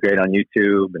doing really great on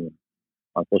YouTube and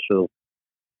on social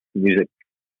music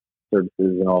services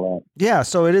and all that. Yeah,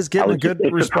 so it is getting a good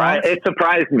response. It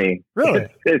surprised me. Really?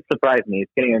 It surprised me.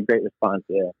 It's getting a great response,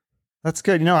 yeah. That's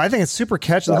good. I think it's super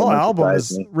catchy. The whole album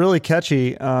is really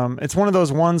catchy. It's one of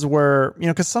those ones where,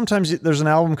 because sometimes there's an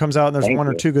album comes out and there's one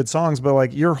or two good songs, but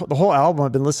like the whole album,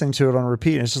 I've been listening to it on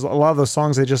repeat. And it's just a lot of those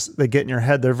songs, they get in your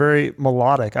head. They're very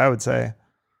melodic, I would say.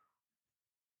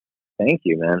 Thank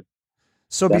you, man.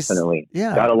 So definitely,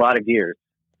 yeah, got a lot of gears.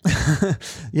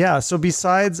 yeah. So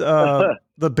besides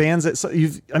the bands that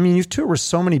you've toured with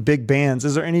so many big bands.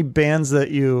 Is there any bands that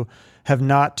you have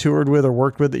not toured with or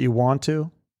worked with that you want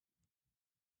to?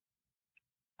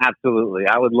 Absolutely,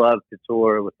 I would love to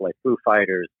tour with like Foo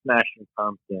Fighters, Smashing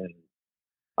Pumpkins,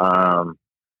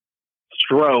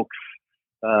 Strokes,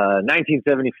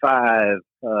 1975.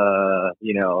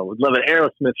 Would love an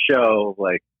Aerosmith show.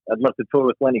 Like, I'd love to tour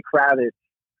with Lenny Kravitz.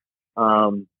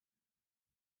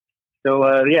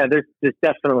 There's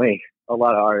definitely a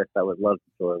lot of artists I would love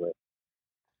to tour with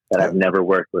that I've never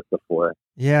worked with before.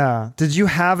 Yeah. Did you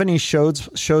have any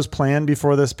shows planned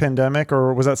before this pandemic,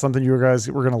 or was that something you guys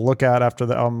were going to look at after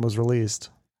the album was released?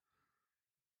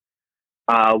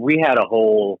 We had a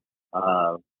whole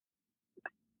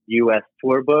U.S.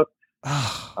 tour book,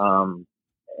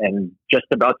 and just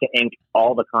about to ink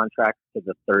all the contracts to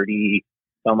the 30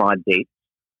 some odd dates,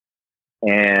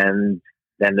 and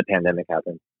then the pandemic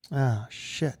happened. Oh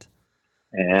shit!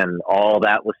 And all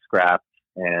that was scrapped,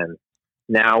 and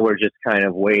now we're just kind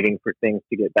of waiting for things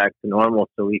to get back to normal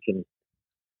so we can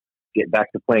get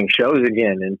back to playing shows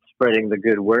again and spreading the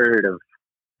good word of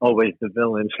Always the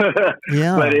Villain.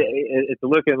 Yeah. But it's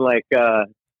looking like a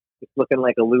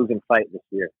losing fight this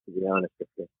year, to be honest with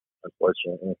you,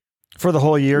 unfortunately. For the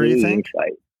whole year, you think?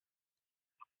 Fight.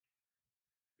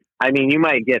 I mean, you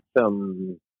might get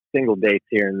some single dates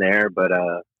here and there, but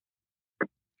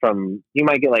you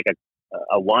might get like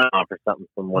a one-off or something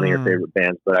from one of your favorite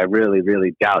bands, but I really,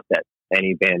 really doubt that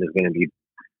any band is going to be,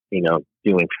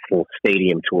 doing full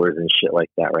stadium tours and shit like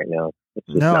that right now.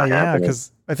 No, yeah,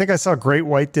 because I think I saw Great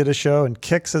White did a show, and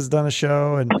Kix has done a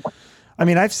show, and I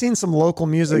mean, I've seen some local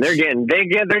music. And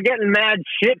they're getting mad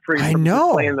shit for you. I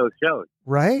know, playing those shows,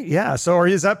 right? Yeah. So,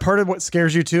 is that part of what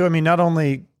scares you too? I mean, not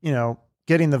only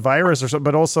getting the virus or something,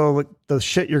 but also like the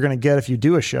shit you're going to get if you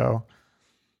do a show.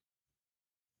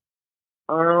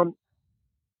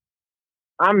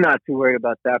 I'm not too worried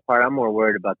about that part. I'm more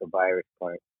worried about the virus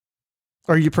part.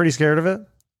 Are you pretty scared of it?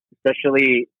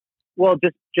 Especially, well,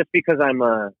 just because I'm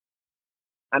a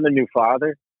new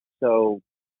father. So,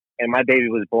 and my baby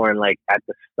was born like at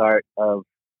the start of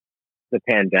the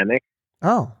pandemic.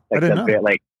 Oh, like, I didn't know.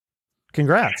 Like,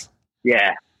 congrats.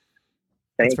 Yeah.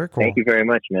 That's very cool. Thank you very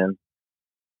much, man.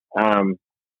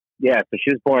 Yeah, so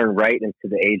she was born right into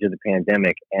the age of the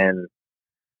pandemic, and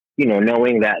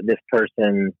knowing that this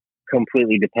person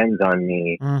completely depends on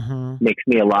me makes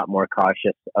me a lot more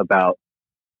cautious about,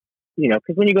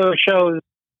 because when you go to shows,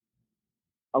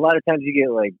 a lot of times you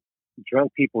get like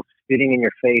drunk people spitting in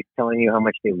your face, telling you how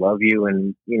much they love you,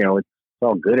 and it's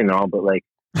all good and all, but like,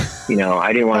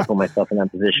 I didn't want to put myself in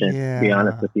that position. To be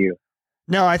honest with you.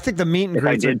 No, I think the meet and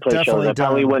greets. If I did play shows, I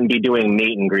probably wouldn't be doing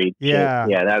meet and greets. Yeah,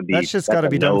 that'd be. That's just got to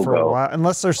be done for a while,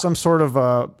 unless there's some sort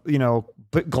of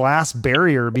glass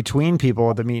barrier between people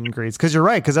at the meet and greets. Because you're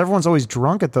right, because everyone's always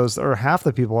drunk at those, or half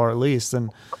the people are at least,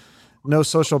 and no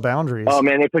social boundaries. Oh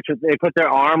man, they put their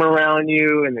arm around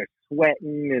you and they're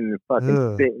sweating and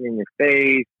fucking spitting in your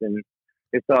face, and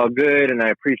it's all good. And I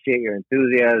appreciate your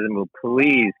enthusiasm, but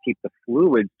please keep the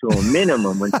fluids to a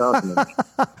minimum when talking to me.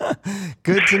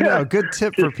 Good to know. Good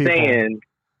tip for people. Saying.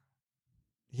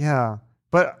 Yeah,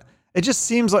 but it just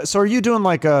seems like. So, are you doing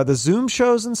like the Zoom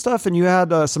shows and stuff? And you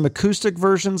had some acoustic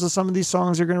versions of some of these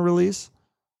songs you're going to release?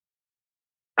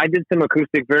 I did some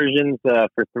acoustic versions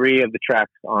for 3 of the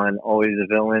tracks on Always a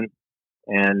Villain.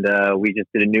 And we just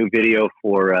did a new video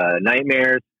for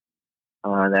Nightmares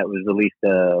that was released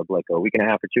like a week and a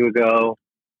half or 2 ago.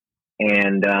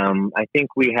 And I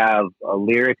think we have a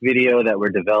lyric video that we're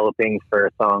developing for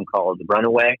a song called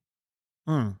Runaway.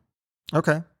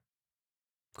 Okay.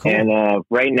 Cool. And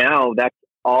right now, that's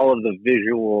all of the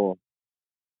visual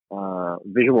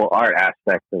art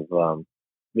aspects of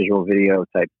visual video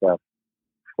type stuff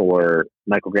for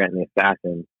Michael Grant and the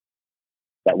Assassins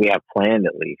that we have planned,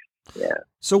 at least. Yeah.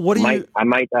 So what do I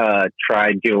might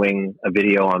try doing a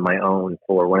video on my own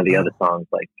for one of the other songs,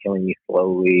 like Killing Me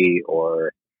Slowly,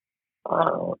 or I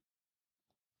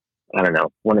don't know,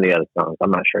 one of the other songs. I'm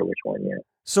not sure which one yet.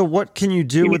 So what can you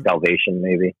do with Salvation,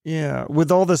 maybe? Yeah.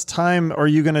 With all this time, are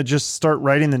you going to just start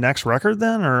writing the next record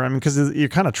then? Or, I mean, because you're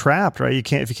kind of trapped, right?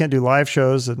 If you can't do live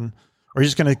shows, or you're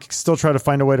just going to still try to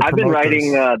find a way to promote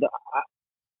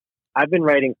I've been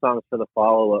writing songs for the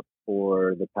follow-up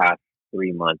for the past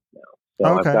 3 months now.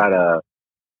 So okay. I've got a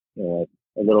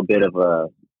little bit of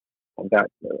I've got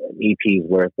an EP's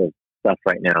worth of stuff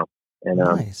right now. And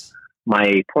nice.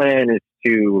 My plan is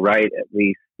to write at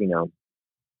least,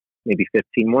 maybe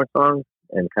 15 more songs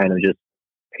and kind of just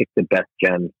pick the best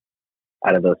gems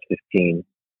out of those 15.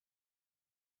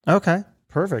 Okay.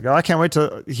 Perfect. I can't wait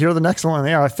to hear the next one.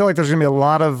 Yeah, I feel like there's going to be a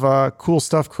lot of cool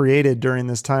stuff created during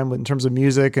this time in terms of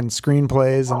music and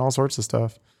screenplays and all sorts of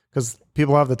stuff because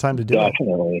people have the time to do it.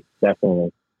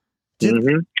 Definitely.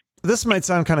 This might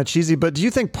sound kind of cheesy, but do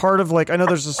you think part of I know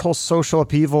there's this whole social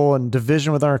upheaval and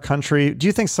division within our country. Do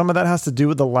you think some of that has to do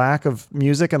with the lack of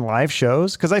music and live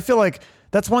shows? Because I feel like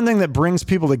that's one thing that brings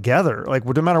people together. Like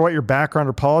no matter what your background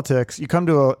or politics, you come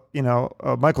to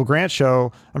a Michael Grant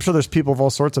show. I'm sure there's people of all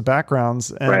sorts of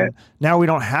backgrounds, and now we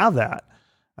don't have that.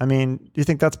 I mean, do you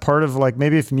think that's part of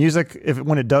maybe if music,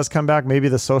 when it does come back, maybe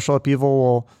the social upheaval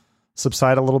will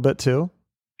subside a little bit too?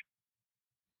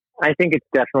 I think it's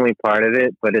definitely part of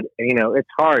it, but it's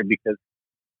hard because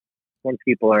when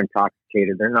people are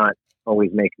intoxicated, they're not always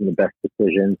making the best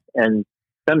decisions. And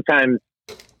sometimes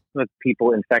with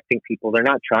people infecting people, they're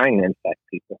not trying to infect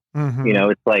people. Mm-hmm.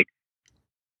 It's like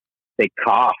they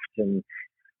coughed and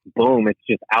boom, it's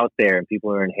just out there and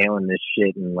people are inhaling this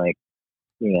shit and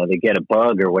they get a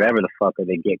bug or whatever the fuck, or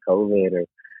they get COVID or,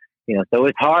 so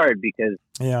it's hard because,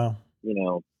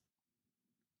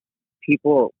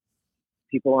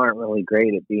 people aren't really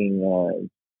great at being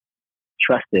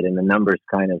trusted, and the numbers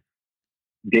kind of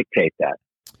dictate that.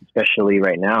 Especially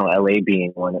right now, LA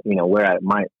being one, where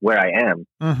I am,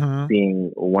 mm-hmm.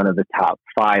 being one of the top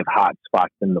 5 hot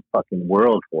spots in the fucking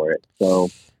world for it. So,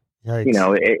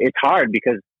 Yikes. It's hard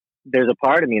because there's a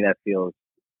part of me that feels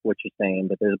what you're saying,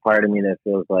 but there's a part of me that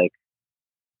feels like,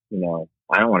 I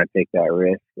don't want to take that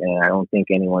risk, and I don't think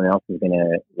anyone else is going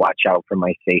to watch out for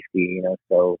my safety.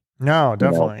 So no,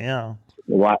 definitely, yeah.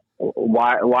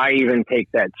 Why even take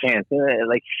that chance?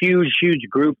 Huge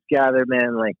groups gather,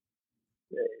 man.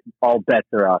 All bets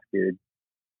are off, dude.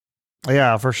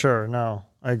 Yeah, for sure. No,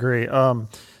 I agree.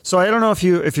 So I don't know if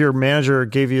your manager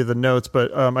gave you the notes,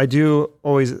 but I do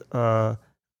always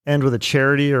end with a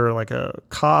charity or a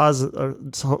cause,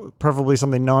 preferably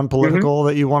something non-political mm-hmm.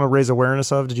 that you want to raise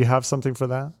awareness of. Did you have something for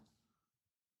that?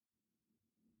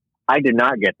 I did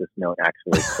not get this note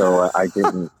actually, so I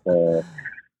didn't.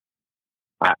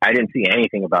 I didn't see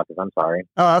anything about this. I'm sorry.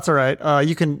 Oh, that's all right.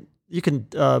 You can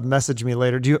message me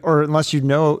later. Or unless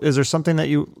is there something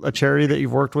a charity that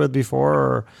you've worked with before,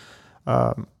 or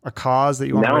a cause that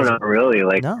you want? No, not really.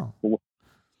 No.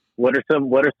 What are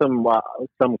some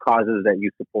causes that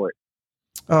you support?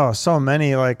 Oh, so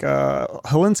many.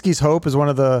 Helinski's Hope is one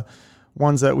of the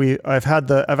ones that I've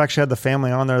actually had the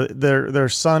family on there. Their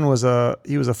son was a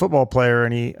football player,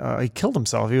 and he killed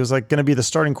himself. He was going to be the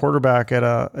starting quarterback at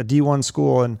a D1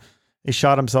 school, and he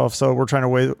shot himself. So they're trying to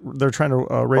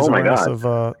raise awareness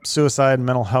of suicide and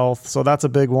mental health. So that's a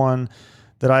big one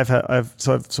that I've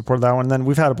supported that one. And then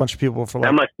we've had a bunch of people for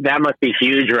that must be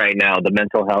huge right now. The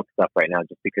mental health stuff right now,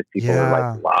 just because people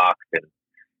are locked, and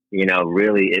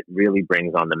it really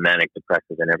brings on the manic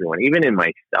depressive in everyone, even in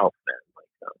myself, man.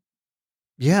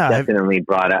 Definitely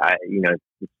brought out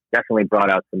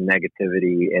some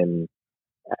negativity and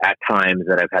at times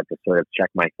that I've had to sort of check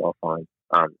myself on.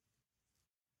 I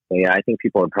think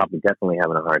people are probably definitely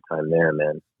having a hard time there,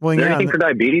 man. Well, is there anything for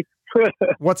diabetes?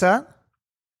 What's that?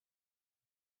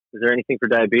 Is there anything for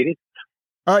diabetes?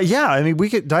 Yeah, I mean, we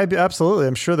could absolutely.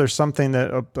 I'm sure there's something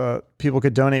that people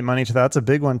could donate money to. That's a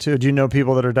big one too. Do you know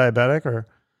people that are diabetic or?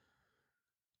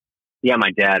 Yeah, my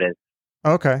dad is.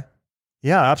 Okay.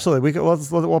 Yeah, absolutely.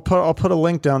 I'll put a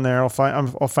link down there. I'll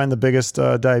find the biggest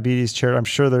diabetes charity. I'm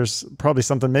sure there's probably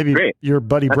something. Maybe Great. Your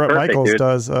buddy Brett Michaels dude.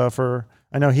 does for.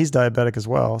 I know he's diabetic as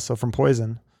well. So from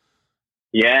Poison.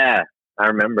 Yeah, I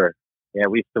remember. Yeah,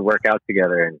 we used to work out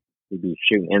together, and we'd be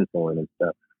shooting insulin and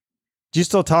stuff. Do you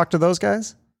still talk to those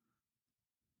guys?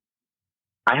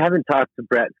 I haven't talked to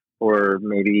Brett for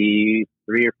maybe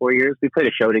 3 or 4 years. We played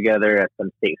a show together at some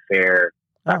state fair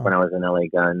back when I was in LA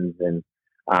Guns, and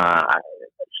I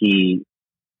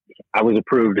was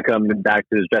approved to come back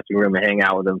to his dressing room and hang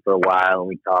out with him for a while, and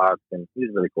we talked, and he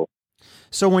was really cool.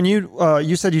 So when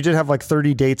you said you did have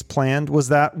 30 dates planned, was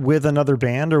that with another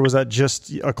band, or was that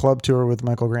just a club tour with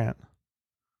Michael Grant?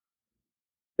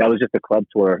 That was just a club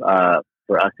tour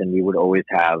for us, and we would always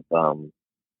have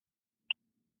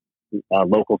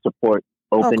local support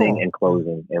opening and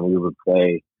closing, and we would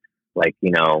play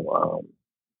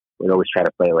we'd always try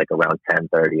to play around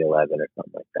 10:30, 11 or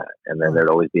something like that. And then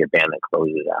there'd always be a band that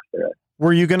closes after it.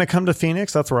 Were you going to come to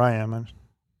Phoenix? That's where I am.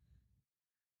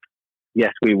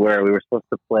 Yes, we were. We were supposed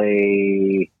to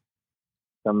play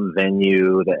some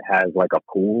venue that has a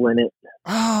pool in it.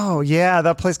 Oh, yeah.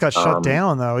 That place got shut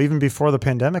down, though, even before the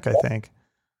pandemic, I think.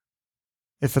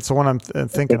 If it's the one I'm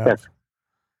thinking of.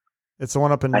 It's the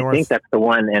one up in North. I think that's the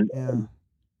one.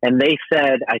 And they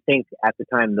said, I think at the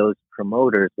time, those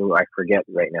promoters, who I forget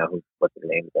right now what their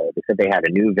names are, they said they had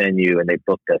a new venue and they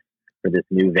booked us for this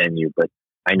new venue, but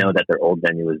I know that their old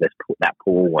venue was that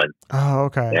pool one. Oh,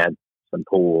 okay. They had some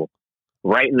pool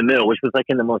right in the middle, which was like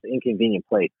in the most inconvenient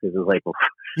place because it was like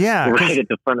right at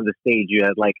the front of the stage. You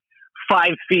had like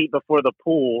 5 feet before the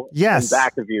pool in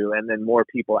back of you, and then more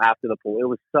people after the pool. It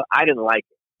was I didn't like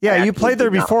it. Yeah, you played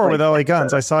there before with LA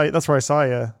Guns. I saw you. That's where I saw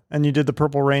you, and you did the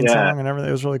Purple Rain song and everything.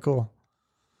 It was really cool.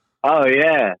 Oh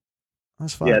yeah,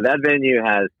 that's fun. Yeah, that venue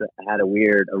had a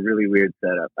really weird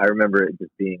setup. I remember it just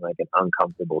being like an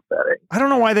uncomfortable setting. I don't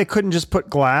know why they couldn't just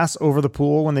put glass over the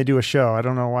pool when they do a show. I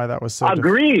don't know why that was so.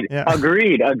 Agreed. Like,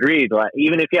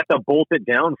 even if you have to bolt it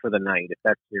down for the night, if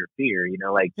that's your fear,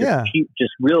 like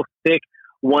just real thick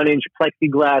 1-inch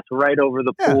plexiglass right over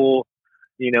the pool.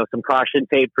 Some caution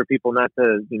tape for people not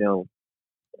to,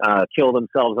 kill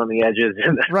themselves on the edges,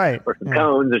 or some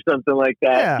cones or something like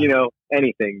that. Yeah.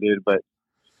 Anything, dude. But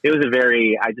it was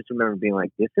I just remember being like,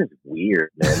 this is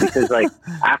weird, man, because like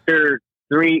after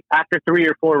 3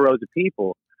 or 4 rows of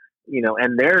people,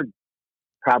 and they're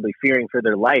probably fearing for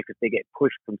their life if they get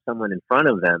pushed from someone in front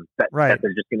of them, that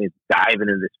they're just going to dive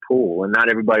into this pool, and not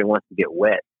everybody wants to get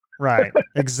wet. Right.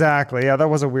 Exactly. Yeah, that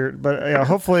was a weird, but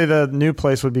hopefully the new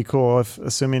place would be cool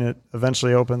assuming it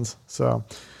eventually opens. So,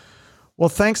 well,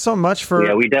 thanks so much for.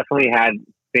 Yeah, we definitely had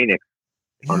Phoenix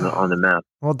on the map.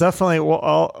 Well, definitely.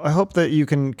 Well, I hope that you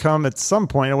can come at some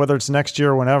point, whether it's next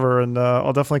year or whenever, and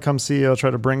I'll definitely come see you. I'll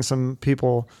try to bring some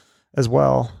people as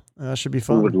well. Should be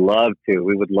fun. We would love to.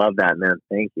 We would love that, man.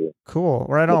 Thank you. Cool.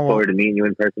 Right on. Look forward to meeting you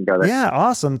in person, brother. Yeah,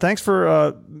 awesome. Thanks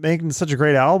for making such a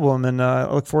great album, and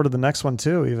I look forward to the next one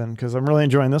too, even because I'm really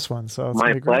enjoying this one. So it's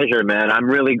my pleasure, man. I'm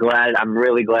really glad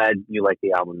you like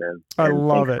the album, man. I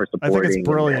love it. I think it's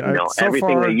brilliant. And, so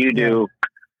everything far, that you do.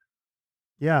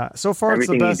 Yeah. So far, it's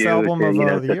the best album of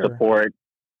the year. Support.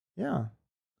 Yeah.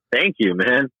 Thank you,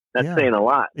 man. That's saying a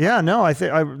lot. Yeah. No, I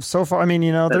think so far. I mean,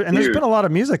 there's been a lot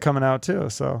of music coming out too.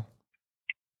 So.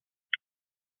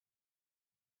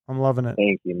 I'm loving it.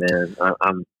 Thank you, man.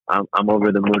 I'm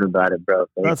over the moon about it, bro.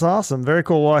 That's awesome. Very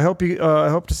cool. Well, I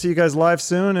hope to see you guys live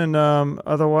soon, and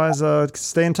otherwise,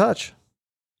 stay in touch.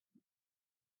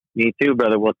 Me too,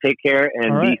 brother. Well, take care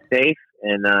and be safe.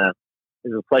 And it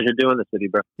was a pleasure doing this with you,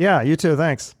 bro. Yeah, you too.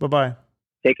 Thanks. Bye-bye.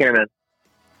 Take care, man.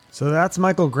 So that's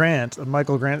Michael Grant of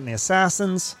Michael Grant and the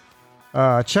Assassins.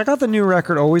 Check out the new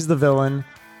record, Always the Villain.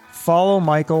 Follow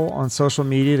Michael on social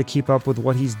media to keep up with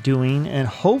what he's doing, and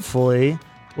hopefully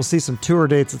we'll see some tour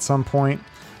dates at some point.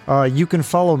 You can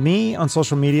follow me on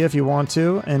social media if you want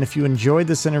to. And if you enjoyed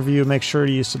this interview, make sure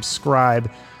you subscribe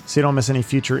so you don't miss any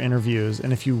future interviews.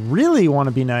 And if you really want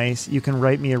to be nice, you can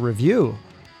write me a review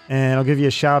and I'll give you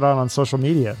a shout out on social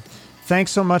media.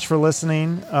 Thanks so much for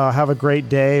listening. Have a great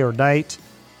day or night.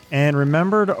 And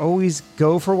remember to always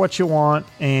go for what you want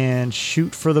and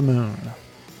shoot for the moon.